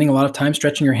then spending a lot of time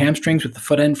stretching your hamstrings with the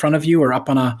foot in front of you or up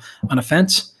on a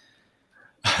fence?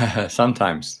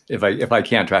 Sometimes, if I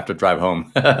can't, I have to drive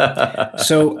home.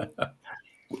 So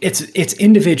it's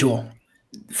individual.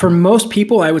 For most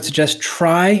people, I would suggest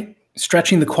try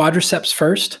stretching the quadriceps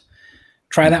first.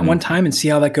 Try that one time and see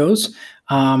how that goes.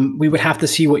 We would have to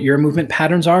see what your movement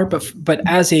patterns are, but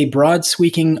as a broad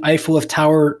sweeping Eiffel of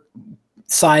Tower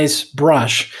size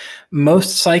brush,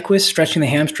 most cyclists, stretching the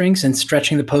hamstrings and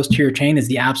stretching the posterior chain is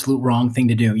the absolute wrong thing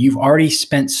to do. You've already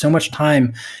spent so much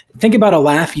time. Think about a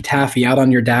Laffy Taffy out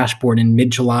on your dashboard in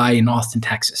mid-July in Austin,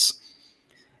 Texas.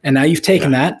 And now you've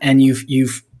taken that and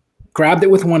you've grabbed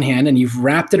it with one hand and you've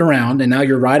wrapped it around, and now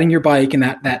you're riding your bike in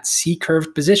that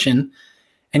C-curved position,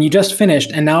 and you just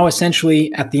finished. And now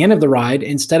essentially at the end of the ride,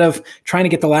 instead of trying to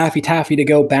get the Laffy Taffy to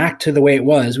go back to the way it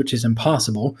was, which is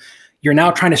impossible, you're now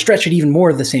trying to stretch it even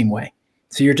more the same way.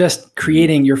 So you're just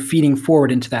you're feeding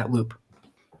forward into that loop.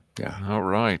 Yeah. All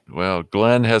right. Well,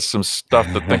 Glenn has some stuff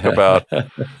to think about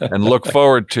and look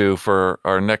forward to for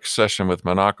our next session with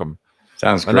Menachem.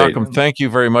 Sounds great. Menachem, thank you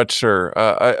very much, sir.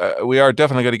 We are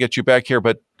definitely going to get you back here,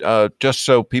 but just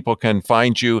so people can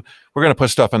find you, we're going to put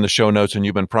stuff in the show notes, and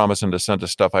you've been promising to send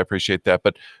us stuff. I appreciate that.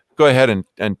 But go ahead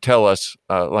and tell us,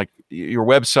 like your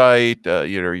website,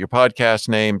 your podcast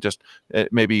name, just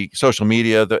maybe social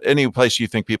media, any place you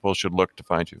think people should look to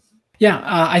find you. Yeah,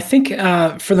 I think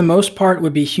for the most part it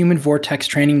would be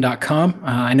humanvortextraining.com.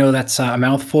 I know that's a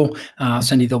mouthful. I'll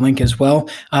send you the link as well.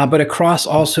 But across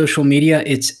all social media,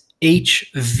 it's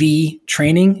HV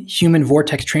Training, Human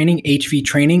Vortex Training, HV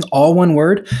Training, all one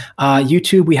word.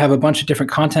 YouTube, we have a bunch of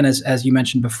different content, as you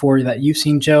mentioned before, that you've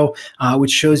seen, Joe,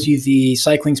 which shows you the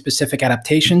cycling-specific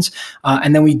adaptations.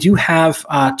 And then we do have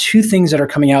two things that are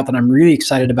coming out that I'm really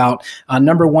excited about.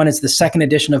 Number one is the second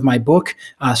edition of my book,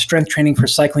 Strength Training for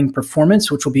Cycling Performance,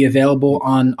 which will be available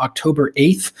on October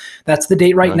 8th. That's the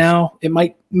date right now. It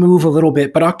might move a little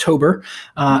bit, but October.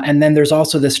 And then there's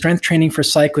also the Strength Training for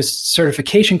Cyclists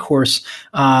certification course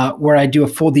where I do a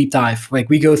full deep dive. Like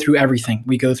we go through everything.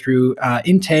 We go through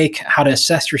intake, how to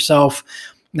assess yourself.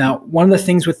 Now, one of the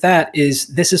things with that is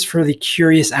this is for the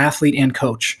curious athlete and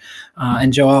coach.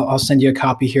 And Joe, I'll send you a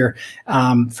copy here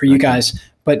for you guys.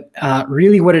 But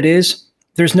really what it is,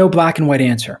 there's no black and white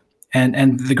answer.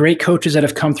 And the great coaches that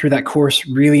have come through that course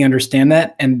really understand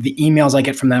that. And the emails I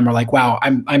get from them are like, wow,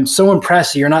 I'm so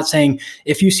impressed. You're not saying,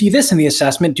 if you see this in the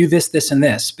assessment, do this, this, and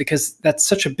this, because that's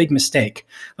such a big mistake.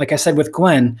 Like I said with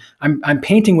Glenn, I'm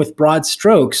painting with broad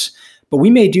strokes, but we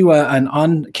may do an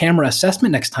on-camera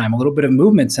assessment next time, a little bit of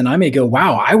movements, and I may go,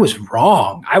 wow, I was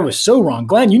wrong. I was so wrong.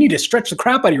 Glenn, you need to stretch the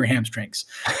crap out of your hamstrings.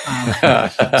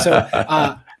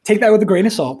 Take that with a grain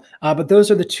of salt. But those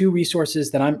are the two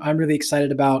resources that I'm really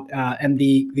excited about. And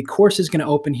the course is going to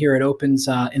open here. It opens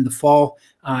in the fall.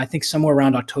 I think somewhere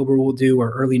around October we'll do, or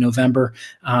early November.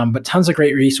 But tons of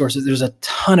great resources. There's a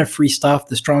ton of free stuff.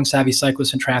 The Strong Savvy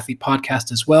Cyclist and Triathlete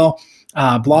podcast as well.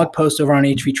 Blog post over on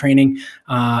HV Training.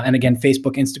 And again,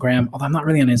 Facebook, Instagram. Although I'm not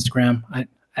really on Instagram.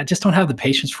 I just don't have the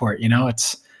patience for it. You know,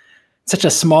 it's such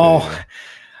a small...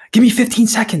 Give me 15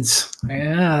 seconds.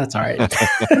 Yeah, that's all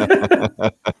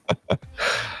right.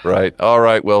 Right. All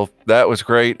right. Well, that was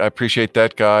great. I appreciate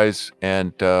that, guys.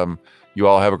 And you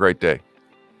all have a great day.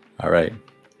 All right.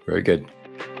 Very good.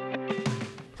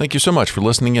 Thank you so much for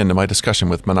listening in to my discussion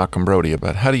with Menachem Brodie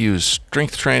about how to use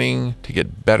strength training to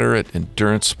get better at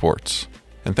endurance sports.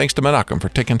 And thanks to Menachem for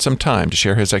taking some time to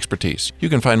share his expertise. You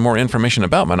can find more information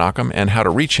about Menachem and how to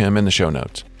reach him in the show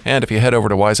notes. And if you head over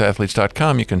to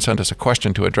wiseathletes.com, you can send us a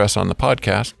question to address on the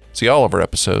podcast, see all of our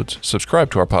episodes, subscribe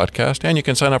to our podcast, and you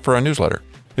can sign up for our newsletter.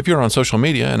 If you're on social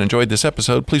media and enjoyed this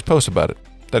episode, please post about it.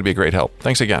 That'd be a great help.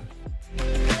 Thanks again.